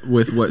 But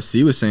with what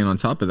C was saying on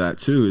top of that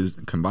too, is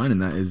combining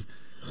that is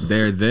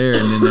they're there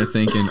and then they're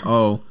thinking,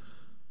 oh,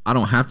 I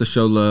don't have to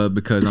show love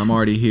because I'm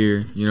already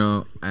here.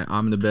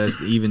 I'm the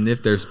best. Even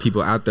if there's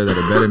people out there that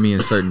are better than me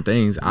in certain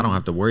things, I don't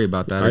have to worry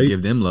about that or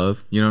give them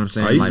love. You know what I'm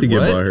saying? I used to get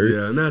what? butthurt.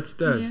 Yeah, and that's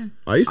that. Yeah.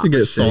 I used to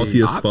get ashamed.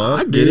 salty as fuck.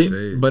 I get dude.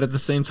 it, but at the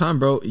same time,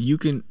 bro,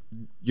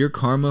 your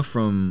karma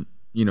from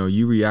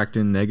you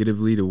reacting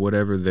negatively to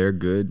whatever their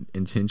good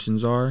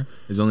intentions are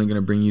is only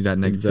gonna bring you that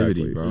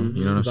negativity, Exactly. bro.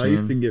 You know what I'm 'Cause I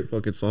used to saying? get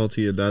fucking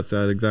salty at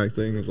that exact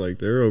thing. It's like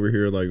they're over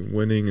here like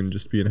winning and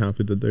just being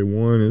happy that they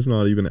won. It's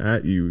not even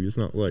at you. It's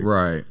not like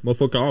Right.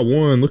 motherfucker, I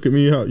won. Look at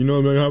me. How you know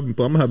what I mean?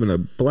 I'm having a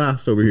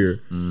blast over here,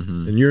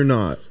 and you're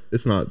not.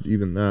 It's not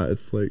even that.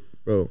 It's like,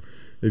 bro,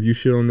 if you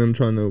shit on them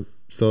trying to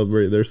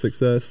celebrate their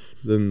success,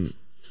 then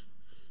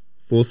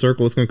full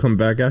circle. It's gonna come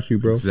back at you,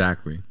 bro.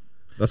 Exactly.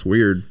 That's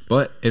weird.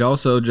 But it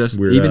also just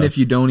Weird even ass. if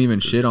you don't even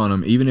shit on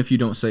them, even if you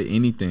don't say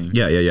anything,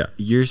 Yeah.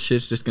 your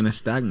shit's just gonna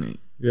stagnate.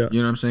 Yeah. You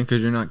know what I'm saying?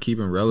 Because you're not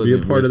keeping Be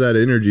relevant. a part of that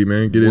energy,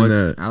 man. Get in what's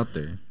that. out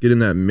there. Get in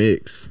that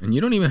mix. And you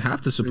don't even have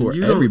to support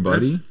You don't-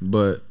 everybody,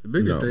 but The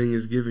bigger No. thing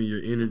is giving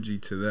your energy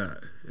to that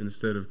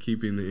instead of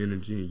keeping the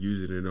energy and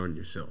using it on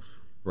yourself.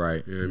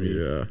 right. You know what I mean?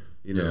 Yeah.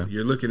 You know, Yeah.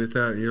 you're looking at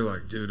that and you're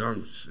like, dude,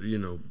 I'm,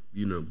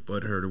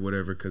 butthurt or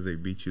whatever because they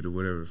beat you to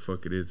whatever the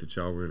fuck it is that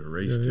y'all were in a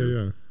race to.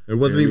 Yeah. It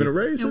wasn't Yeah, even a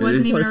race. It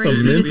wasn't even like a race,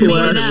 some you just mental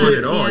made ass it up. shit.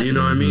 At all, Yeah. you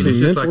know what I mean? Some It's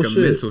just like a mental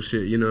shit. mental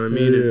shit, you know what I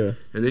mean? Yeah.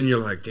 And then you're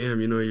like, damn,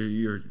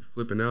 you're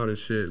flipping out and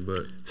shit.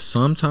 But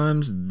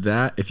sometimes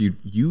that if you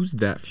use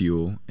that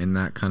fuel and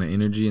that kind of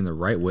energy in the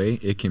right way,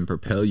 it can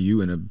propel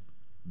you and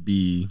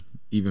be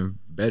even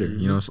better.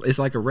 You know, it's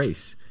like a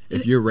race.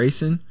 If you're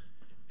racing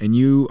and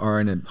you are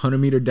in a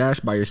 100-meter dash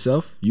by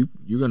yourself, you're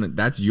gonna,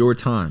 that's your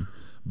time.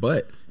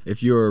 But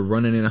if you're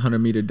running in a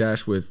 100-meter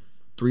dash with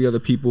 3 other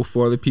people,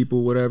 4 other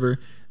people, whatever,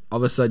 all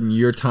of a sudden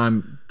your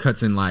time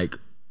cuts in like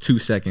 2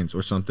 seconds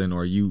or something,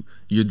 or you're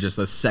just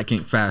a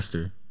second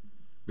faster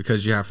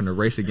because you're having to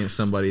race against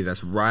somebody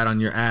that's right on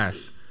your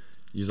ass.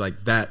 You're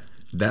like that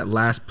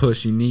last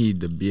push you need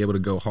to be able to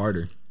go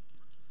harder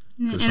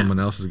because someone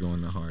else is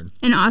going that hard.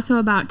 And also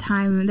about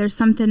time, there's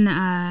something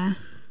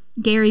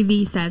Gary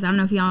Vee says. I don't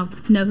know if y'all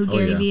know who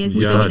Gary yeah. Vee is.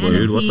 He's Yeah, big in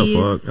dude. What the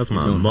NFTs. fuck? That's my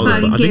Fucking mother. I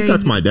think Gary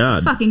that's Vee- my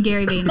dad. Fucking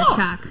Gary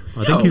Vaynerchuk.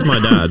 I think he's my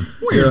dad.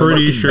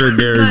 Pretty sure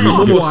Gary. I'm But-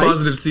 almost Whites.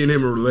 positive seeing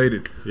him are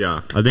related.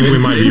 Yeah, I think we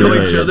might They be know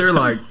each related. other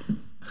like,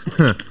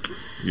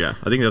 Yeah,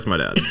 I think that's my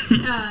dad.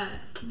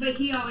 But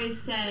he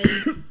always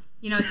says,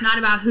 it's not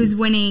about who's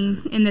winning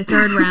in the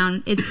 3rd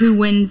round. It's who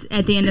wins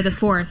at the end of the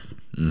 4th.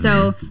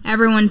 So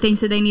everyone thinks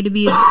that they need to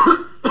be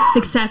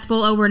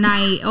successful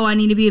overnight. Oh, I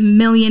need to be a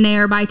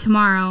millionaire by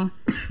tomorrow.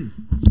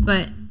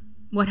 But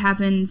what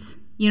happens?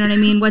 You know what I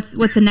mean? What's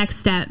the next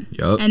step?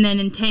 Yup. And then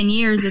in 10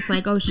 years, it's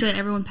like, oh shit,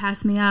 everyone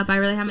passed me up. I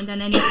really haven't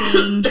done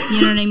anything.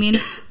 You know what I mean?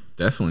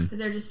 Definitely. Because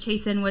they're just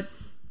chasing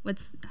what's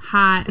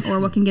hot or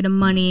what can get them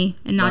money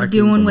and not Lacking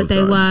doing what they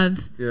almost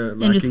love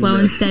yeah, and just slow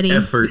and steady.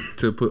 effort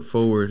to put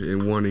forward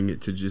and wanting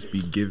it to just be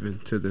given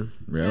to them.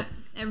 Yep.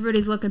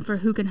 Everybody's looking for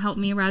who can help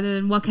me rather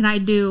than what can I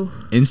do.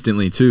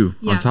 Instantly too.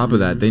 Yeah. On top of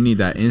that, they need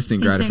that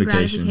instant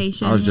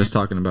gratification. I was yeah. just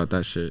talking about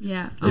that shit.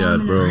 Yeah. Yeah,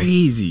 bro.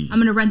 Crazy. I'm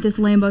gonna rent this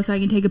Lambo so I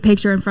can take a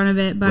picture in front of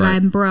it, but Right.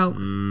 I'm broke. Dead,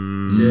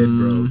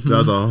 bro.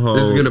 That's a whole.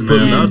 This is gonna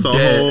put me That's a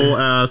dead. whole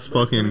ass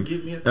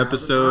fucking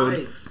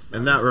episode.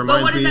 And that reminds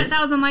But what is me. that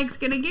 1,000 likes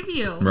gonna give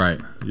you? Right.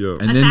 Yo.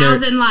 And A then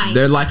 1,000 likes.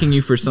 they're liking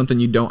you for something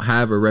you don't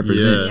have or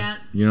represent. Yeah.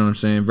 You know what I'm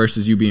saying?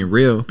 Versus you being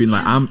real, being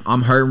like, Yeah.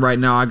 I'm hurting right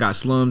now. I got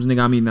slums,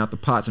 nigga. I'm eating out the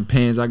pots and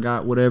pans. I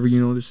got whatever,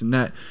 this and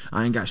that.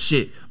 I ain't got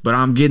shit, but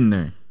I'm getting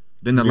there.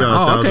 Then they're You got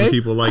like, 1,000 okay,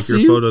 people like I see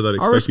your you. photo that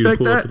I expect you to respect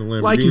pull up that. in a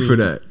Like you for Lamborghini.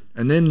 that.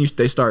 And then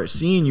they start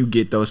seeing you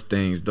get those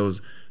things, those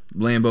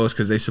Lambos,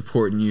 because they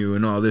supporting you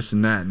and all this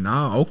and that.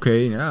 Nah,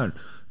 okay,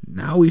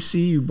 now we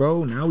see you,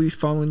 bro. Now we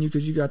following you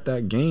because you got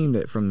that gain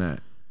from that.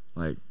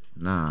 Like,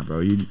 nah, bro,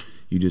 you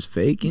just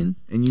faking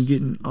and you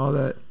getting all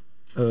that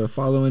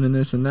following and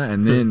this and that,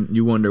 and then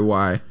you wonder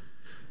why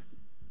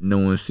no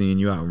one's seeing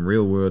you out in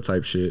real world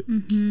type shit.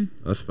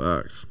 That's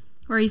facts.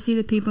 Or you see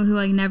the people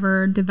who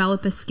never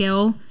develop a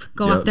skill,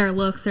 go Yep. off their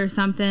looks or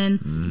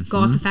something, go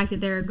off the fact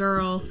that they're a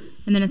girl,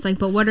 and then it's like,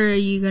 but what are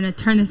you gonna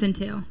turn this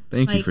into?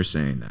 Thank you Like- for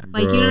saying that.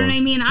 Like, you know Bro, what I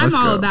mean? I'm let's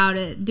all go. about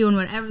it, doing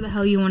whatever the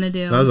hell you want to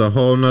do. That's a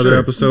whole nother Sure.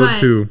 episode But-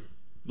 too.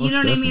 You know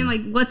Most what I mean?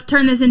 Like, let's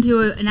turn this into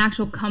an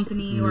actual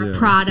company or a Yeah.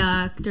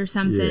 product or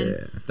something. Yeah.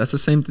 That's the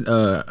same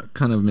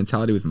kind of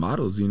mentality with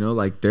models,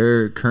 like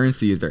their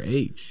currency is their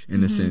age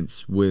in a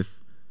sense with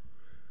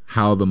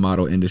how the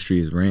model industry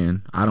is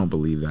ran. I don't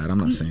believe that. I'm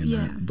not saying Yeah,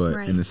 that, but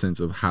right. in the sense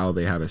of how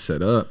they have it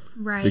set up,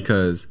 Right.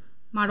 because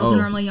Models Oh. are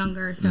normally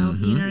younger, so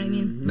you know what I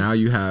mean? now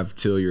you have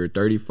till you're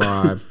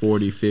 35,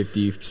 40,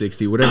 50,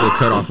 60, whatever the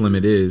cutoff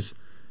limit is.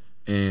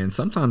 And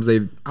sometimes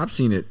I've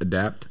seen it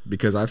adapt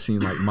because I've seen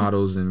like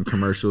models in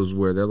commercials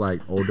where they're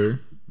like older,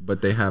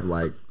 but they have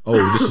like,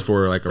 oh, this is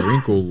for like a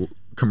wrinkle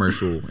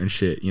commercial and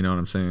shit. You know what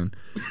I'm saying?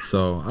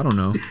 So I don't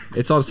know.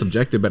 It's all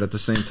subjective, but at the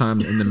same time,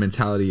 in the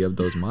mentality of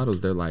those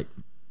models, they're like,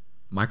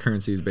 my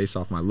currency is based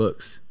off my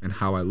looks and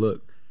how I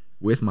look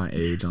with my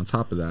age on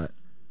top of that.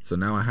 So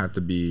now I have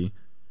to be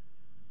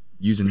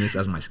using this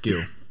as my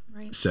skill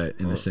Right. set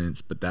in a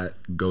sense, but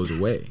that goes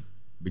away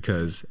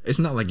because it's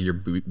not like your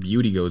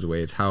beauty goes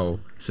away. It's how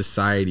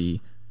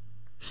society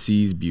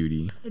sees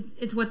beauty.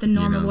 It's what the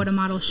norm of know. what a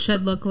model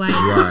should look like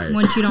Right.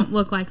 once you don't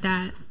look like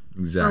that.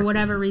 Exactly. For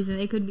whatever reason.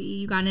 It could be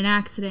you got in an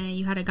accident,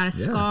 you got a Yeah,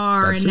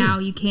 scar, that and too. now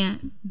you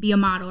can't be a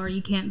model or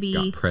you can't be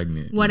Got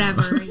pregnant.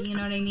 whatever. You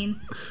know what I mean?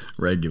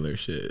 Regular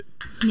shit.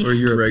 Or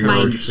you're a Regular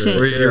pound, shit.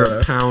 or you're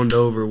a pound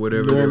over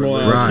whatever. Normal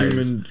they ass were. Right.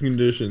 human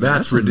condition.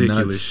 That's some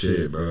ridiculous nuts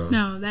shit, bro.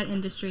 No, that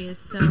industry is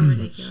so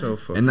ridiculous. So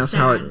fucking. And that's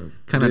how it Sad.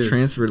 kind of It is.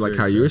 transferred, like Very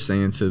how you were sad.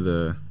 saying, to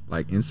the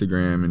like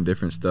Instagram and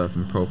different stuff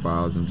and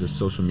profiles and just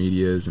social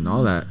medias and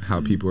all that.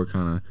 How people are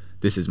kind of,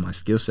 this is my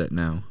skill set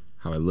now,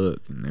 how I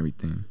look and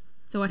everything.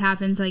 So what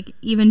happens, like,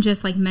 even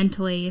just, like,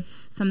 mentally,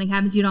 if something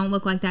happens, you don't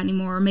look like that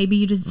anymore. Or maybe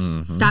you just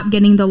stop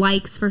getting the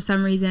likes for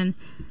some reason.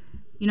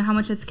 You know how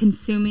much that's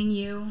consuming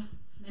you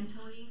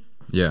mentally?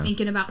 Yeah.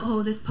 Thinking about,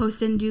 oh, this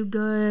post didn't do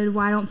good.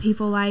 Why don't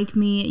people like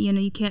me? You know,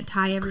 you can't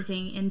tie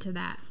everything into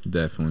that.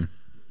 Definitely.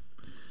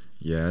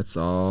 Yeah, it's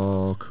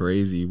all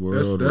crazy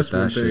world with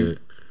that shit.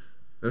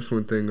 That's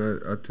one thing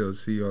I tell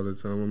C all the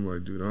time. I'm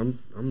like, dude,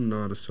 I'm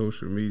not a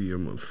social media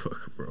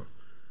motherfucker, bro.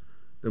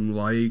 Them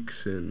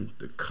likes and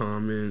the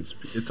comments.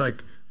 It's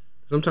like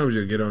sometimes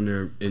you'll get on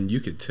there and you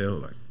could tell,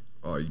 like,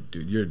 oh,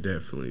 dude, you're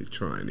definitely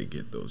trying to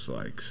get those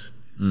likes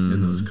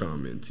and those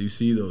comments. You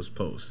see those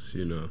posts,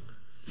 you know.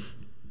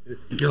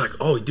 You're like,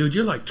 oh, dude,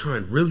 you're like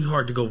trying really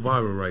hard to go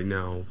viral right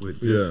now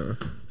with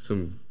just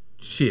some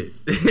shit,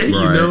 you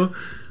know.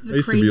 The I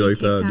used to be like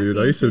TikTok that, dude.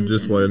 I used to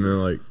just dances want to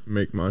like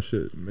make my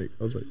shit.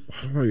 I was like,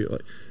 why do I get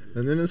like?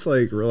 And then it's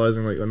like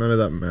realizing like none of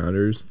that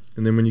matters.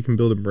 And then when you can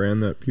build a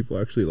brand that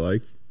people actually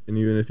like, and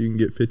even if you can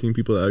get 15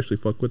 people that actually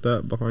fuck with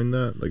that behind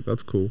that, like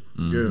that's cool.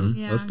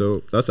 Yeah. That's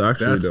dope. That's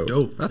actually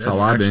dope. That's how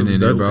I've been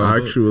in it, bro.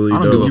 Actually,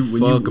 I don't dope. give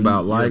a fuck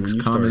about likes,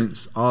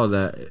 comments, all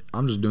that.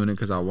 I'm just doing it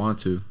because I want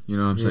to. You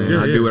know what I'm saying?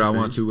 I do what I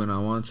want to when I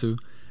want to,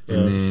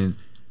 and then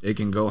it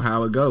can go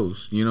how it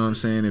goes. You know what I'm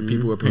saying? If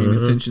people are paying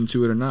attention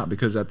to it or not,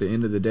 because at the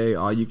end of the day,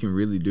 all you can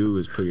really do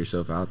is put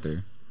yourself out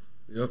there.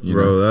 Yep.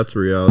 Bro, that's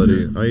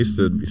reality. I used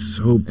to be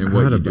so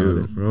bad about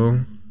it,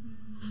 bro.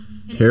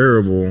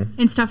 Terrible.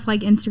 And stuff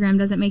like Instagram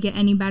doesn't make it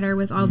any better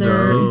with all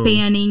their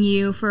banning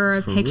you for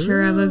a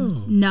picture of a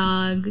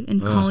nug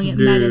and calling it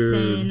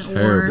medicine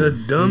terrible. or The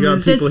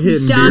dumbest. You got people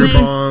hitting beer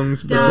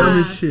bongs, bro.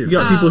 Dumbest shit. You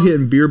got people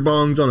hitting beer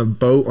bongs on a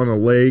boat on a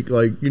lake.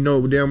 Like, you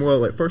know damn well,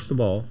 like, first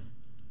of all,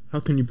 how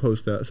can you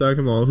post that?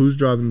 Second of all, who's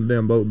driving the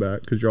damn boat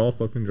back? Because you're all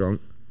fucking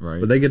drunk. Right.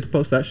 But they get to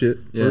post that shit,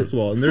 first of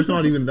all. And there's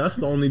not even, that's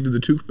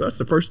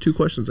the first two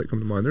questions that come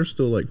to mind. There's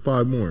still like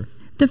 5 more.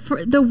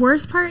 The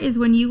worst part is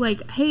when you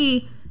like,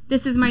 hey,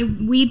 this is my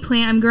weed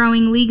plant I'm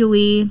growing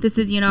legally. This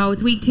is, you know,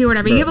 it's week 2 or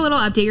whatever. You have a little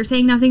update. You're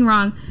saying nothing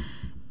wrong.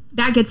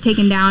 That gets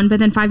taken down. But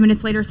then 5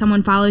 minutes later,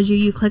 someone follows you.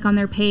 You click on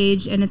their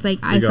page and it's like,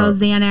 I sell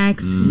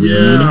Xanax, weed,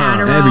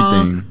 Adderall,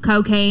 everything.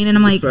 Cocaine. And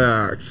I'm like,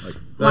 Facts.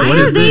 why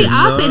are they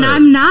up and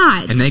I'm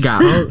not? And they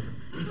got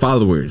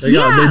followers. Like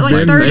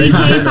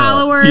 30K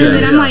followers.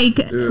 And I'm like,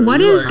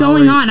 what is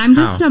going on? I'm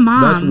just a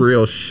mom. That's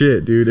real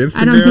shit, dude.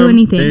 Instagram, I don't do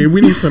anything. Hey,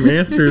 we need some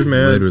answers,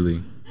 man.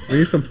 Literally. We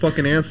need some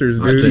fucking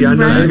answers, dude. Gee, I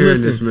know you're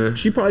hearing Listen, this, man.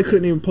 She probably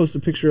couldn't even post a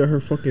picture of her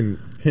fucking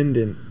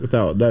pendant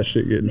without that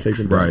shit getting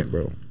taken down,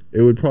 bro.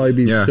 It would probably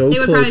be so They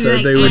would close probably be that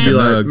like, they would be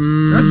like,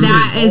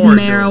 that is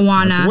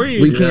marijuana.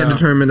 we can't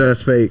determine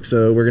that's fake,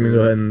 so we're gonna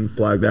go ahead and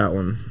flag that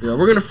one. Yeah,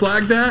 we're gonna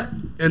flag that,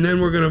 and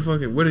then we're gonna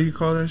fucking, what do you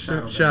call that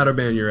shit? Shadow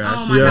ban your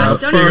ass. Oh my gosh!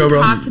 Don't even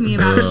talk to me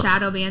about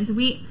shadow bans.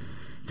 We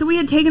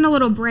had taken a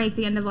little break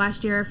the end of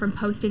last year from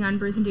posting on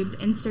Bruce and Dube's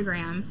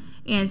Instagram,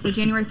 and so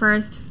January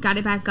 1st got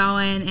it back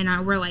going,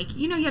 and we're like,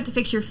 you know, you have to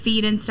fix your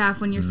feed and stuff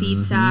when your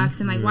feed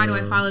sucks, and like, why do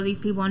I follow these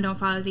people and don't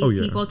follow these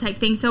people type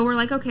thing. So we're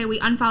like, okay, we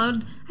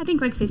unfollowed I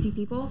think like 50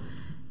 people.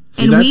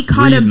 And we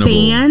caught a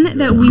ban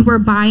that we were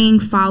buying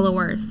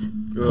followers.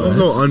 Don't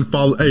go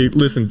unfollow. Hey,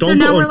 listen, don't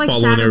now go we're, like,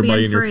 unfollowing shadow everybody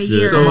banned in your for a shit.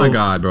 year. Oh my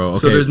god, bro. Okay.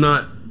 So there's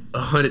not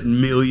 100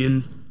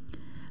 million.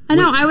 I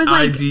know. I was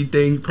like, IG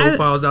thing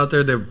profiles out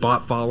there that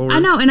bought followers. I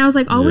know, and I was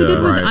like, all we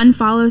did was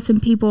unfollow some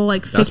people,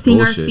 like fixing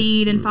bullshit. our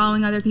feed and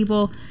following other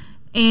people.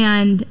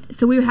 And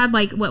so we had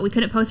like, we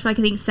couldn't post for like,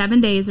 I think 7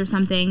 days or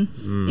something.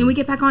 And we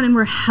get back on and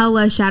we're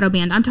hella shadow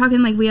banned. I'm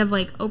talking like we have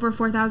like over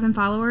 4,000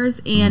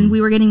 followers and we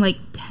were getting like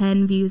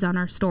 10 views on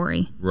our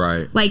story.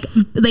 Right. Like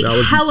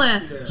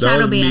hella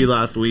shadow banned. Me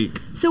last week.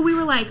 So we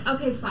were like,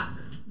 okay, fuck.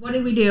 What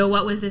did we do?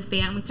 What was this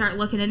ban? We start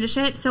looking into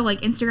shit. So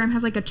like Instagram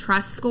has like a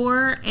trust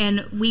score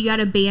and we got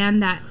a ban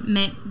that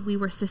meant we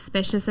were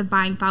suspicious of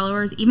buying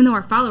followers, even though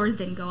our followers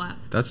didn't go up.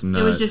 That's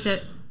nuts. It was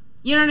just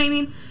you know what I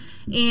mean?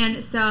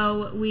 And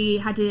so we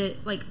had to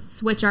like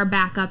switch our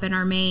backup and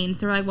our main.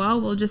 So we're like, well,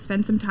 we'll just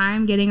spend some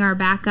time getting our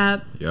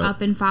backup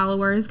up in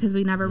followers because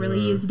we never really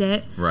used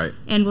it. Right.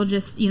 And we'll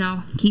just, you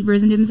know, keep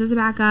Bruce and Dooms as a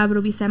backup.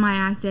 It'll be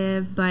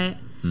semi-active, but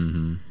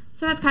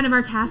so that's kind of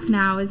our task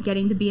now is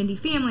getting the B&D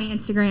family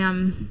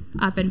Instagram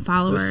up in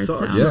followers.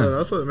 So. Yeah,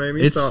 that's what made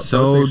me stop. It's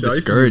so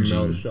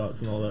discouraging.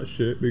 Shots and all that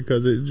shit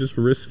because it just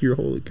risks your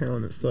whole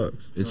account. It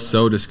sucks. It's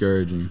so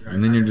discouraging,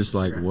 and then you're just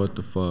like, what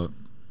the fuck?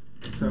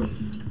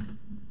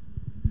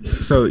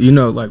 So you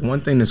know, like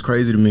one thing that's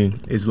crazy to me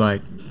is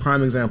like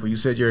prime example. You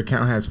said your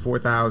account has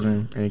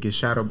 4,000 and it gets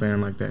shadow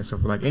banned like that. So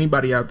for like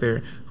anybody out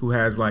there who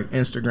has like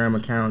Instagram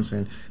accounts,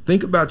 and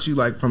think about you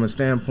like from a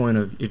standpoint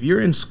of if you're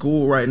in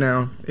school right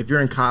now, if you're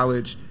in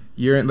college,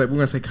 you're in, like we're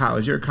gonna say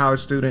college, you're a college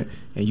student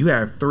and you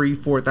have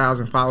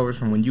 3,000-4,000 followers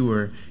from when you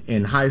were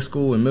in high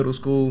school and middle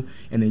school,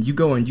 and then you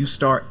go and you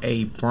start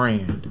a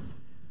brand.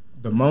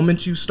 The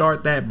moment you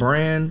start that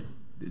brand,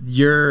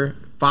 your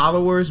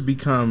followers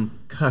become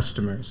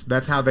customers.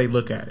 That's how they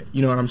look at it.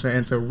 You know what I'm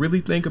saying? So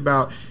really think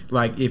about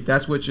like if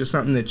that's what you're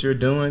something that you're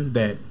doing,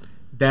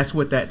 that's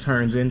what that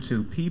turns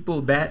into.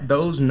 People, that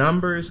those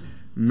numbers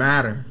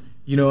matter.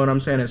 You know what I'm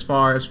saying? As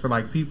far as for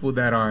like people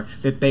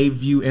that they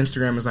view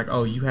Instagram as like,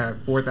 oh, you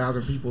have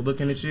 4,000 people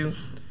looking at you.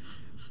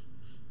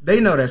 They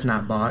know that's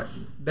not bot.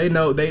 They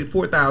know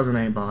 4,000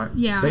 ain't bot.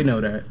 Yeah. They know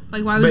that.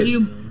 Like, why would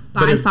you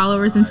buy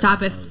followers and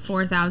stop at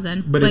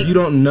 4,000? But like, if you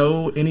don't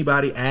know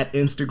anybody at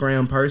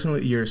Instagram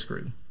personally, you're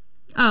screwed.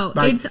 Oh,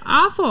 like, it's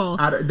awful.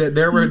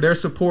 Their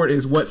support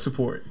is what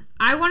support?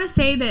 I want to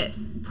say that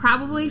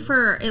probably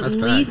for at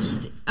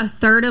least a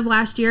third of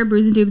last year,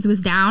 Brews and Dubes was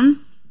down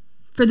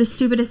for the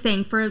stupidest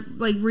thing, for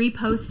like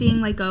reposting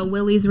like a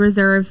Willie's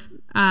Reserve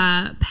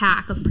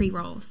pack of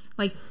pre-rolls.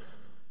 Like,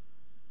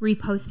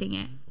 reposting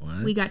it.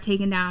 What? We got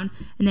taken down.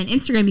 And then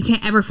Instagram, you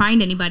can't ever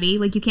find anybody.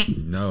 Like, you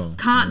can't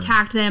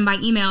contact them by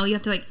email. You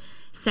have to like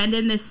send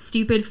in this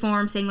stupid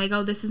form saying like,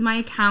 oh, this is my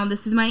account,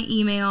 this is my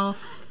email,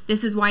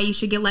 this is why you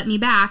should let me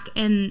back.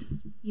 And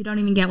you don't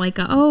even get like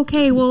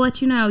okay, we'll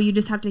let you know. You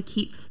just have to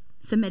keep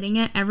submitting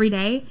it every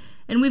day.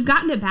 And we've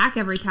gotten it back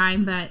every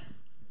time, but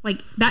like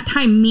that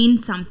time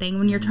means something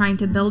when you're trying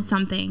to build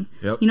something.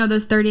 Yep. You know,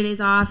 those 30 days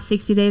off,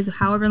 60 days,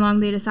 however long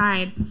they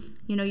decide,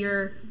 you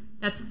know,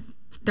 that's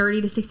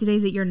 30 to 60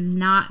 days that you're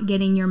not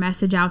getting your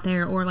message out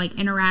there or like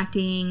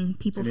interacting.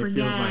 People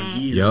forget.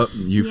 Yep,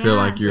 you feel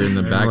like you're in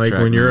the backtrack. Like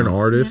when you're an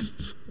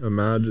artist,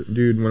 imagine,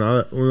 dude. When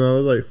I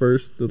was like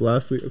the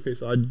last week. Okay,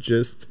 so I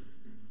just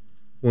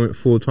went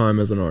full time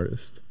as an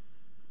artist,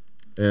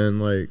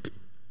 and like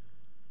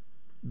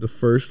the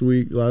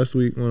last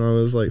week when I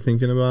was like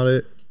thinking about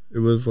it, it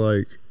was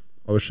like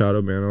I was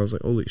shadow banned. I was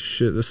like, holy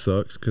shit, this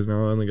sucks because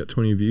now I only got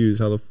 20 views.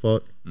 How the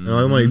fuck? And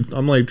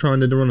I'm like trying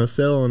to run a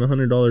sale on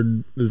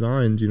 $100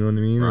 designs. You know what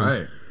I mean? Right.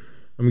 And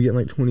I'm getting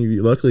like 20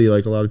 views. Luckily,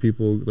 like a lot of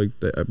people like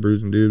at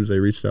Brews and Dubes, they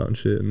reached out and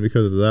shit. And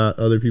because of that,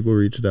 other people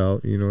reached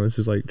out. You know, it's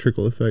just like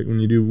trickle effect when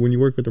you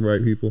work with the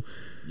right people.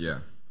 Yeah.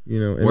 You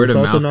know, and word it's of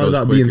also mouth not goes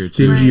about being quicker,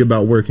 stingy too.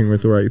 about working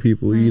with the right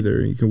people either.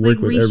 You can work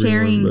Like with everyone.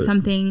 resharing But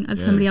something of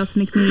somebody else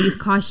in the communities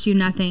costs you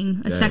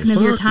nothing, a Yes. second of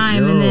your Fuck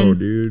time, no, and then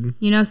dude.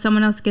 you know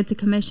someone else gets a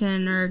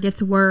commission or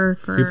gets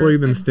work. Or People are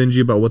even stingy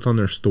about what's on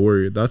their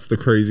story. That's the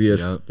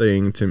craziest Yep.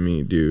 thing to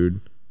me,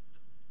 dude.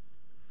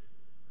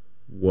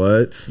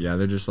 What? Yeah,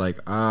 they're just like,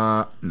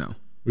 no.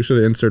 We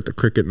should insert the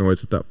cricket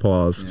noise with that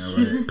pause.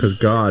 Yeah, right. Because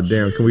god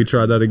damn, can we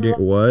try that again?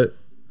 What?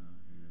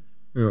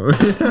 You know,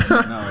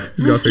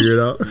 he's got to figure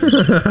it out.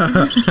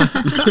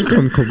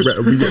 Come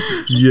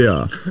correct.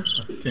 Yeah.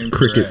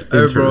 Crickets.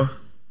 Hey, enter. bro.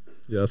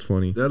 Yeah, that's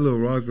funny. That little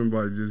rosin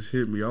bite just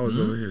hit me. I was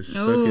over here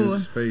stuck Oh. in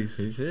space.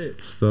 He's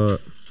hit. Stop.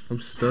 I'm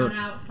stuck.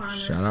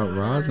 Shout out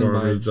Rosin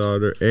Farmer's Bites.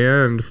 daughter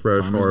and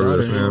fresh Farmer's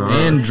harvest, Daughter.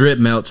 man. And Drip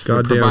Melts for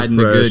Goddamn providing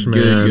the fresh, good,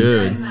 man.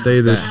 good. They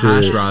the That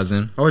hash shit.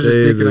 rosin. I was just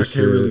Hey, thinking I this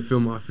can't really shit. feel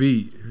my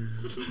feet.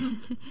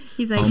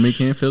 He's like, Homie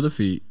can't feel the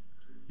feet.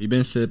 He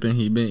been sipping.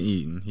 He been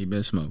eating. He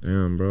been smoking.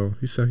 Damn, bro.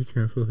 He said he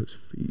can't feel his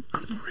feet.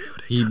 For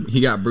real.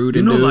 He got brewed You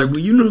in. know, dude.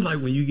 like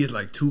when you get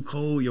like too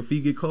cold, your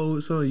feet get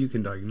cold, so you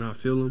can like not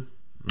feel them.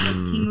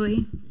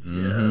 tingly.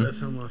 Yeah, that's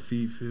how my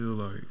feet feel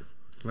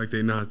like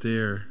they not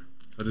there.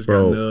 I just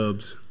Bro. got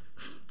nubs.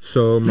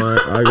 So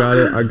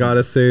I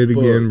gotta say it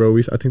again, bro.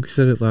 I think we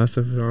said it last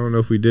episode. I don't know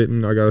if we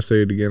didn't. I gotta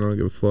say it again. I don't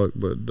give a fuck.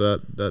 But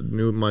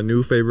my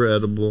new favorite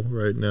edible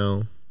right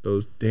now,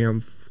 those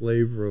damn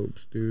flavor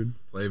ropes, dude.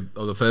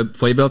 The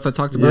flay belts I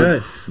talked about.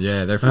 Yes.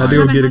 Yeah, they're I had to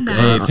fire. go get Haven't a.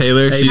 had Hey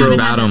Taylor, Hey, she's bro.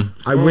 about them.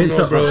 I went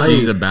know, to. bro.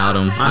 She's about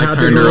them. I I had to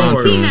turned go her hard. on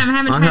I've to seen them. I them.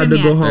 haven't I tried had them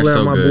to go yet. holler They're at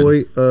so my good.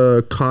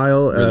 boy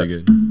Kyle Really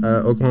at good.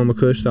 Oklahoma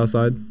Kush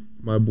Southside.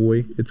 My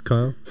boy, it's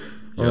Kyle.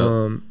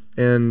 Yep.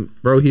 And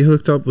bro, he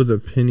hooked up with a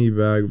penny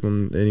bag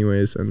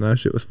anyways, and that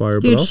shit was fire.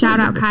 Dude, also, shout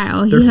out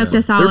Kyle. their- He hooked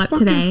us all their up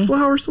fucking today.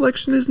 Flower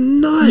selection is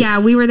nuts.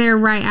 Yeah, we were there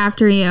right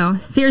after you.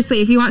 Seriously,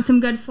 if you want some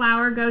good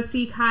flour, go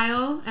see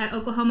Kyle at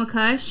Oklahoma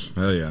Kush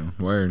Hell yeah,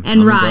 word.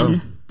 and I'm a run.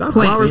 bro. That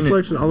Quick. flower Seen it.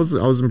 selection, I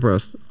was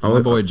impressed. My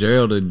boy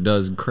Gerald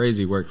does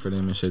crazy work for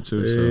them and shit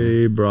too. So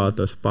They brought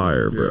the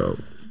fire, bro.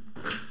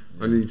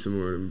 I need some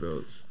more of them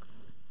belts.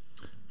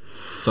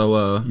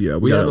 Yeah, we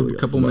have we a got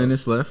couple some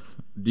minutes left.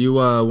 Do you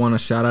want to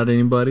shout out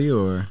anybody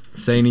or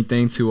say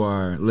anything to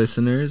our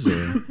listeners or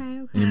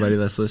Okay. anybody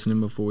that's listening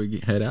before we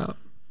head out?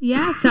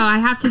 Yeah, so I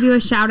have to do a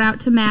shout out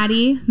to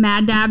Maddie,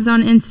 Mad Dabs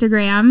on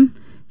Instagram.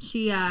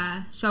 She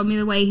showed me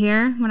the way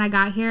here when I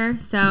got here.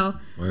 So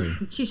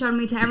Word. she showed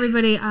me to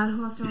everybody.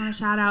 Who else do I want to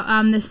shout out?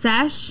 The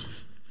Sesh.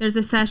 There's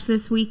a Sesh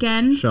this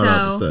weekend. Shout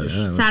out to Sesh.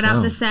 Yeah, let's shout out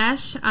go. the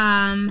Sesh.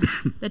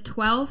 The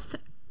 12th,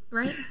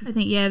 right? I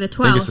think, yeah, the I think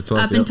 12th. it's the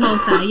 12th, up in yep.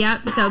 Tulsa.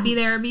 Yep. So be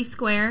there, be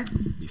square.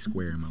 Be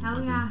square, motherfucker.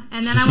 Hell yeah.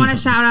 And then I want to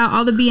shout out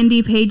all the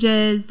B&D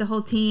pages, the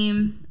whole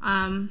team,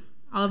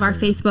 all of our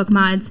Facebook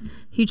mods.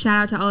 Huge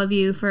shout out to all of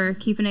you for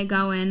keeping it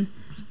going.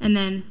 And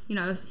then,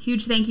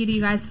 huge thank you to you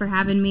guys for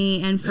having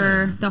me and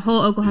for the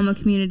whole Oklahoma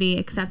community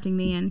accepting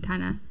me and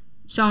kind of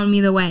showing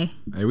me the way.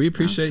 Hey, we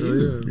appreciate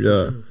you.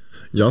 Yeah.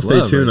 Y'all It's stay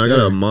love tuned. right I got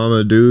there. a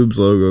Mama Dubes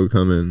logo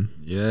coming.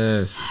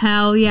 Yes.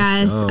 Hell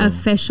yes. go.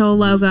 Official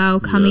logo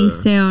coming Yeah.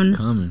 soon.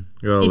 Coming.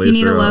 Gotta If you lace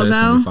need a her up. It's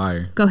gonna logo, be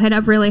fire. go hit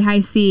up Really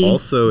High C.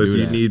 Also, if Do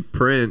you that. need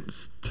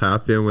prints,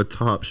 tap in with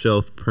Top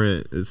Shelf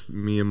Print. It's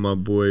me and my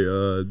boy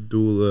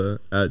Dula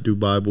at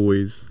Dubai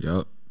Boys.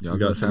 Yup. Y'all We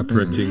go got some tap in.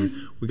 printing.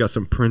 We got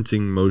some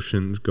printing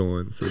motions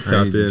going. So tap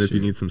Crazy in if you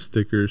shit. need some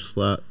stickers,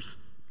 slaps,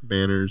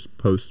 banners,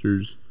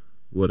 posters,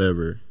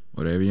 whatever.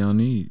 Whatever y'all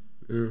need.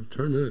 Yeah,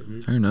 turn up,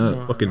 man. Turn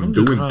up. Fucking I'm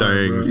just doing high,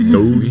 things,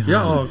 bro. dude.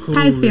 Y'all cool.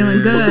 Ty's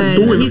feeling man. good.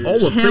 Doing He's all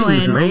the chilling.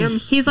 things, man.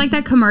 He's like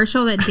that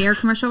commercial, that Dare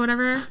commercial,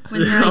 whatever. When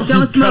they're Oh, like,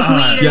 "Don't smoke God.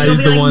 weed," or Yeah, you'll he's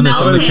be the like one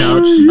that's on the melting.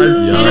 couch.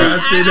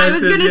 I I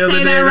was gonna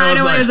say that right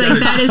away. I was like,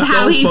 that is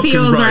how he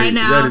feels right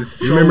now. That is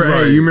so You remember?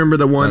 right. Hey, you remember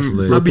the That's one?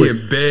 lit. real I be quick.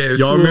 in bed.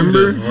 Y'all soon,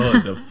 remember?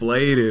 just,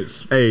 deflated.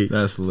 Hey,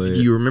 That's lit.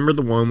 do you remember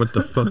the one with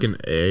the fucking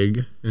egg?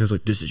 And it was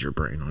like, "This is your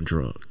brain on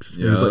drugs."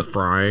 And it was Yeah. like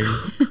frying.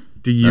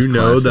 Do you That's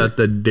know classic. that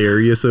the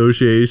Dairy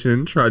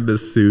Association tried to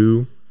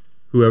sue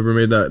whoever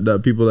made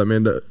that people that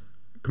made that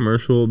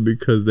commercial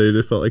because they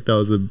just felt like that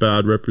was a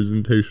bad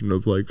representation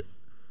of like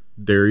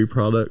dairy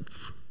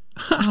products?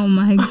 Oh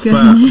my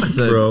goodness.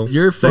 Bro,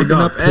 You're They fucking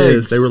got up pissed.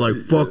 eggs. They were like,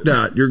 "Fuck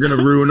that! You're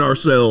gonna ruin our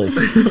sales."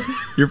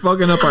 You're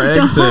fucking up our The egg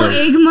whole sales.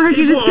 egg market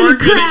is People gonna aren't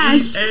gonna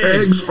crash. eat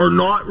eggs are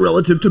not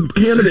relative to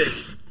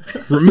cannabis.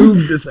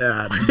 Remove this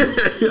ad.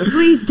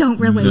 Please don't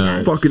release No.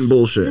 that. Fucking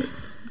bullshit.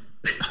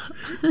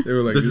 They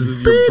were like, "This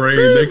is your brain."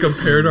 They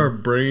compared our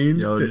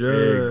brains Yo, to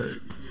Judge. eggs.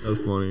 That's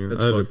funny.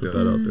 That's I had to fucked put up.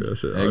 that out there. That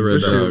shit. I Eggs read are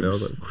that and I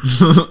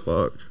sucks. was like,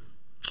 "Fuck."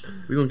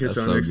 We gonna catch That's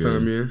y'all so next good.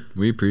 time, yeah.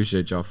 We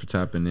appreciate y'all for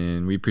tapping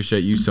in. We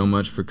appreciate you so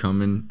much for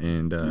coming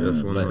and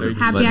Yes, one hundred.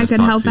 Happy letting I us could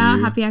talk help to out.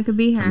 you. Happy I could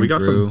be here. We got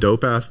Drew. some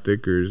dope ass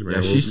stickers,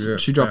 man. Yeah, Yeah,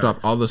 she dropped facts.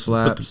 off all the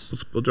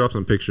slaps, We'll drop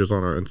some pictures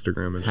on our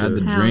Instagram and had the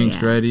shit. Hell drinks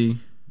yes. ready.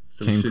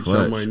 Some Came shit clutch.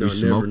 y'all might We not never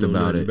smoked know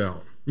about nothing it.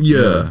 about.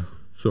 Yeah.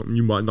 Something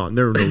you might not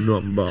never know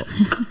nothing about.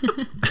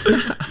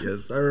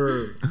 Yes,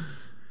 sir.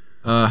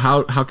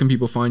 How can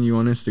people find you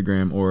on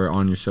Instagram or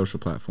on your social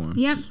platform?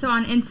 Yep. So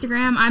on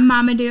Instagram, I'm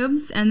Mama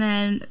Doobs, and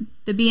then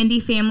the B&D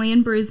family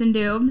and Brews and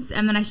Doobs,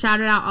 and then I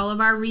shouted out all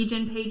of our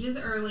region pages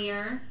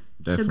earlier.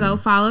 Definitely. So go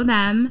follow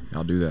them.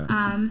 I'll do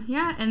that.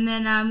 Yeah, and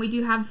then we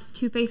do have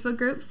 2 Facebook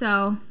groups.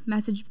 So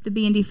message the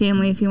B&D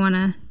family if you want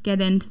to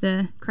get into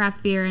the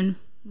craft beer and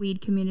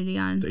weed community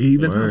on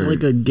Even Word. sound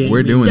like a game.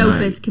 We're doing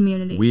dopest that.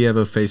 community. We have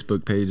a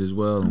Facebook page as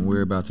well, and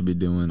we're about to be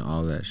doing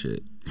all that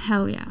shit.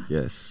 Hell yeah.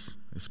 Yes,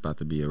 it's about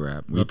to be a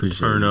wrap. We About to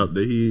appreciate turn it. up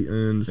the heat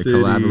and The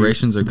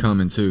collaborations are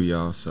coming too,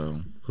 y'all.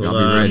 So y'all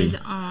Collab. be It ready. is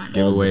on.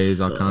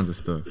 Giveaways, all stuff. kinds of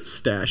stuff.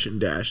 stash and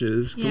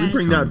dashes. Can we Yes.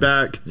 bring that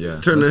back? Yeah,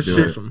 Turn that let's do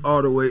shit it.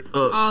 all the way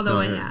up. All the Go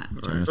way ahead.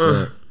 up. Turn us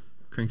up.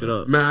 Cranked it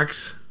up.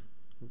 Max.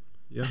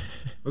 Yeah.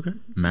 Okay.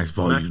 Max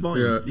volume. Max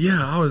volume.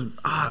 Yeah, I was.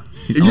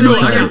 You Feel know,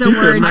 like there's a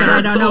word, but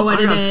I don't know what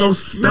I it got so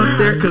is. stuck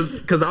there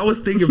because I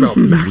was thinking about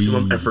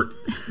maximum effort.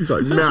 He's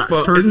like, Max,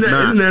 Fuck, turn isn't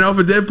Max. that off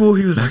of Deadpool?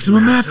 He was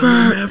Maximum like,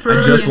 effort.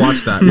 I just Yeah.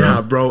 watched that. Bro.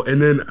 Yeah, bro.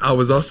 And then I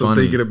was also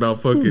funny. thinking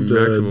about fucking dead.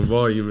 maximum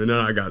volume, and then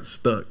I got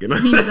stuck. And I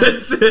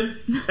was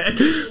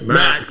said,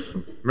 Max.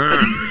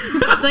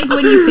 It's like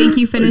when you think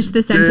you finished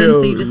the sentence,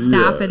 so you just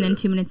stop, Yeah. and then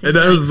 2 minutes And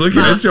later, I was like,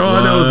 looking at fuck. y'all,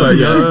 and I was like,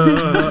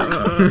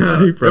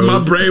 He and my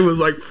froze. brain was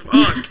like,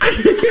 fuck.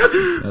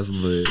 That's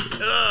lit.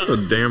 A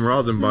damn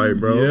rosin bite,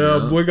 bro.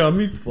 Yeah, boy, got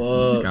me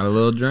fucked. Got a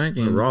little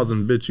drinking.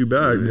 Rosin bit you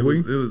back, It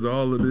boy. was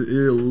all of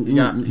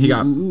the. He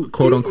got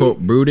quote unquote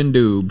brewed and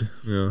dubed.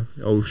 Yeah.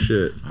 Oh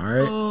shit. All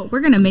right. Oh,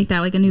 we're gonna make that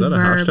like a new Is that a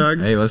verb.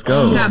 hashtag? Hey, let's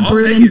go. You got I'll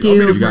brewed take and it. I'll be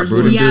the dubed. You got first brewed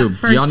one. and Yeah, dubed.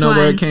 first Y'all know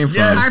where one. it came from.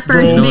 Yes, Our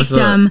first bro.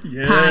 victim,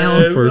 Yes,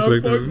 Kyle. First I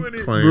victim fuck with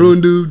it. claim.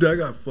 Bruin dude, I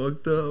got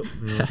fucked up.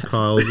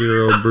 Kyle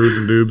 0, Brews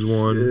and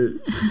Dubes 1.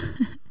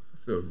 Shit. I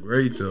feel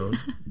great though.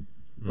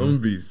 I'm gonna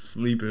be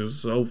sleeping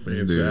so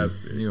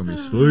fantastic. You gonna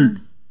be sleep.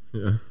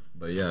 Yeah.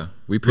 But yeah,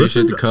 we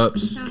appreciate the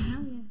cups. Oh, hell yeah.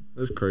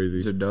 That's These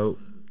crazy. are dope.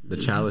 The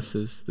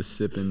chalices, the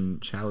sipping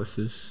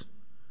chalices.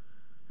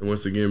 And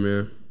once again,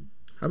 man,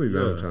 happy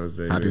Valentine's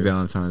Day. Happy man.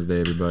 Valentine's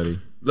Day, everybody.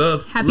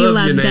 Happy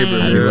Love your Day. neighbor.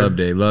 Happy man. Love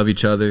Day. Love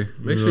each other.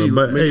 Make sure you,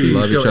 But, make sure hey, you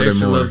love show each other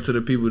extra more. love to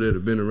the people that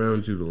have been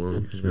around you the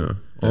longest. Yeah.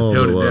 All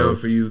Held the it down love.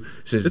 for you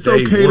since It's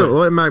day okay one. to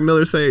let Mac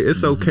Miller say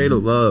it's okay to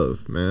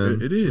love,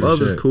 man. It is. Love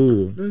Shit. is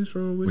cool. Nothing's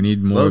wrong with We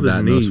need more Love of is that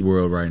in this neat.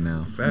 world right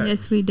now. facts.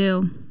 Yes, we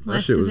do.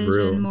 Less shit was real.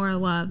 division, more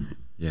love.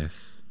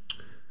 Yes.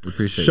 We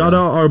appreciate Shout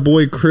y'all. out our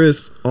boy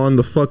Chris on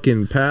the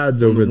fucking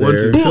pads over One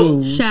there. to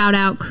two. Shout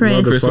out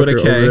Chris. Chris with a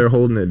Motherfucker K. over there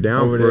holding it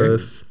down Over for there.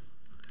 us.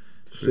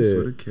 Chris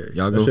with a Shit. K.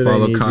 Y'all That go shit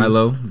follow ain't easy.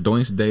 Kylo.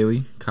 Doinks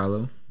Daily.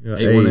 Kylo. Yeah,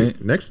 818.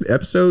 hey, next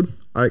episode,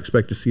 I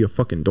expect to see a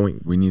fucking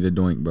doink. We need a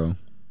doink, bro.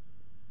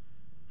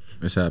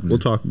 It's happening. We'll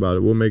talk about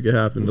it. We'll make it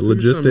happen. We'll The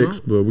figure something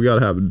logistics, out. but we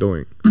gotta have a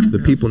doink. The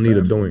people need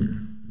a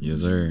doink.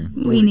 Yes, sir.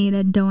 We need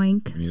a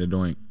doink. We need a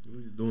doink.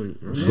 Doing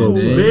Slow,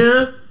 then-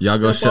 man. Y'all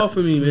go Jump off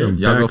of me, man.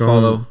 Y'all go Back on.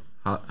 follow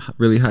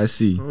Really High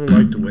C. I don't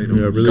like the way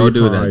Yeah, really Go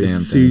do that high.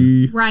 damn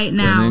See, Right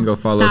now. then go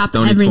follow Stop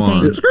Stony everything.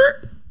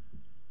 Twan.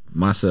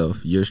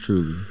 Myself, yours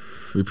truly.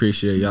 We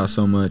appreciate y'all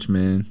so much,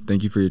 man.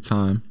 Thank you for your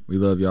time. We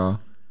love y'all.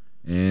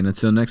 And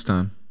until next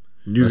time,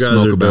 you let's guys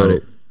smoke are about dope.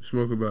 it.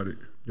 Smoke about it.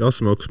 Y'all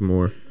smoke some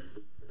more.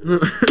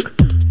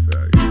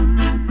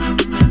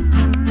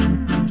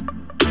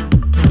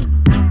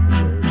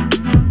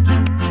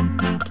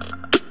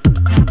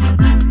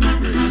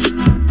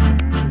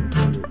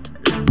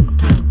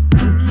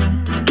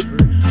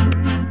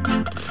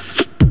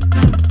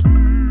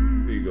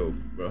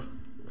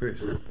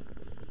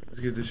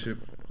 shit.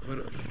 But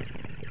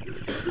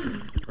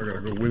I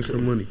gotta go win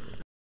some money.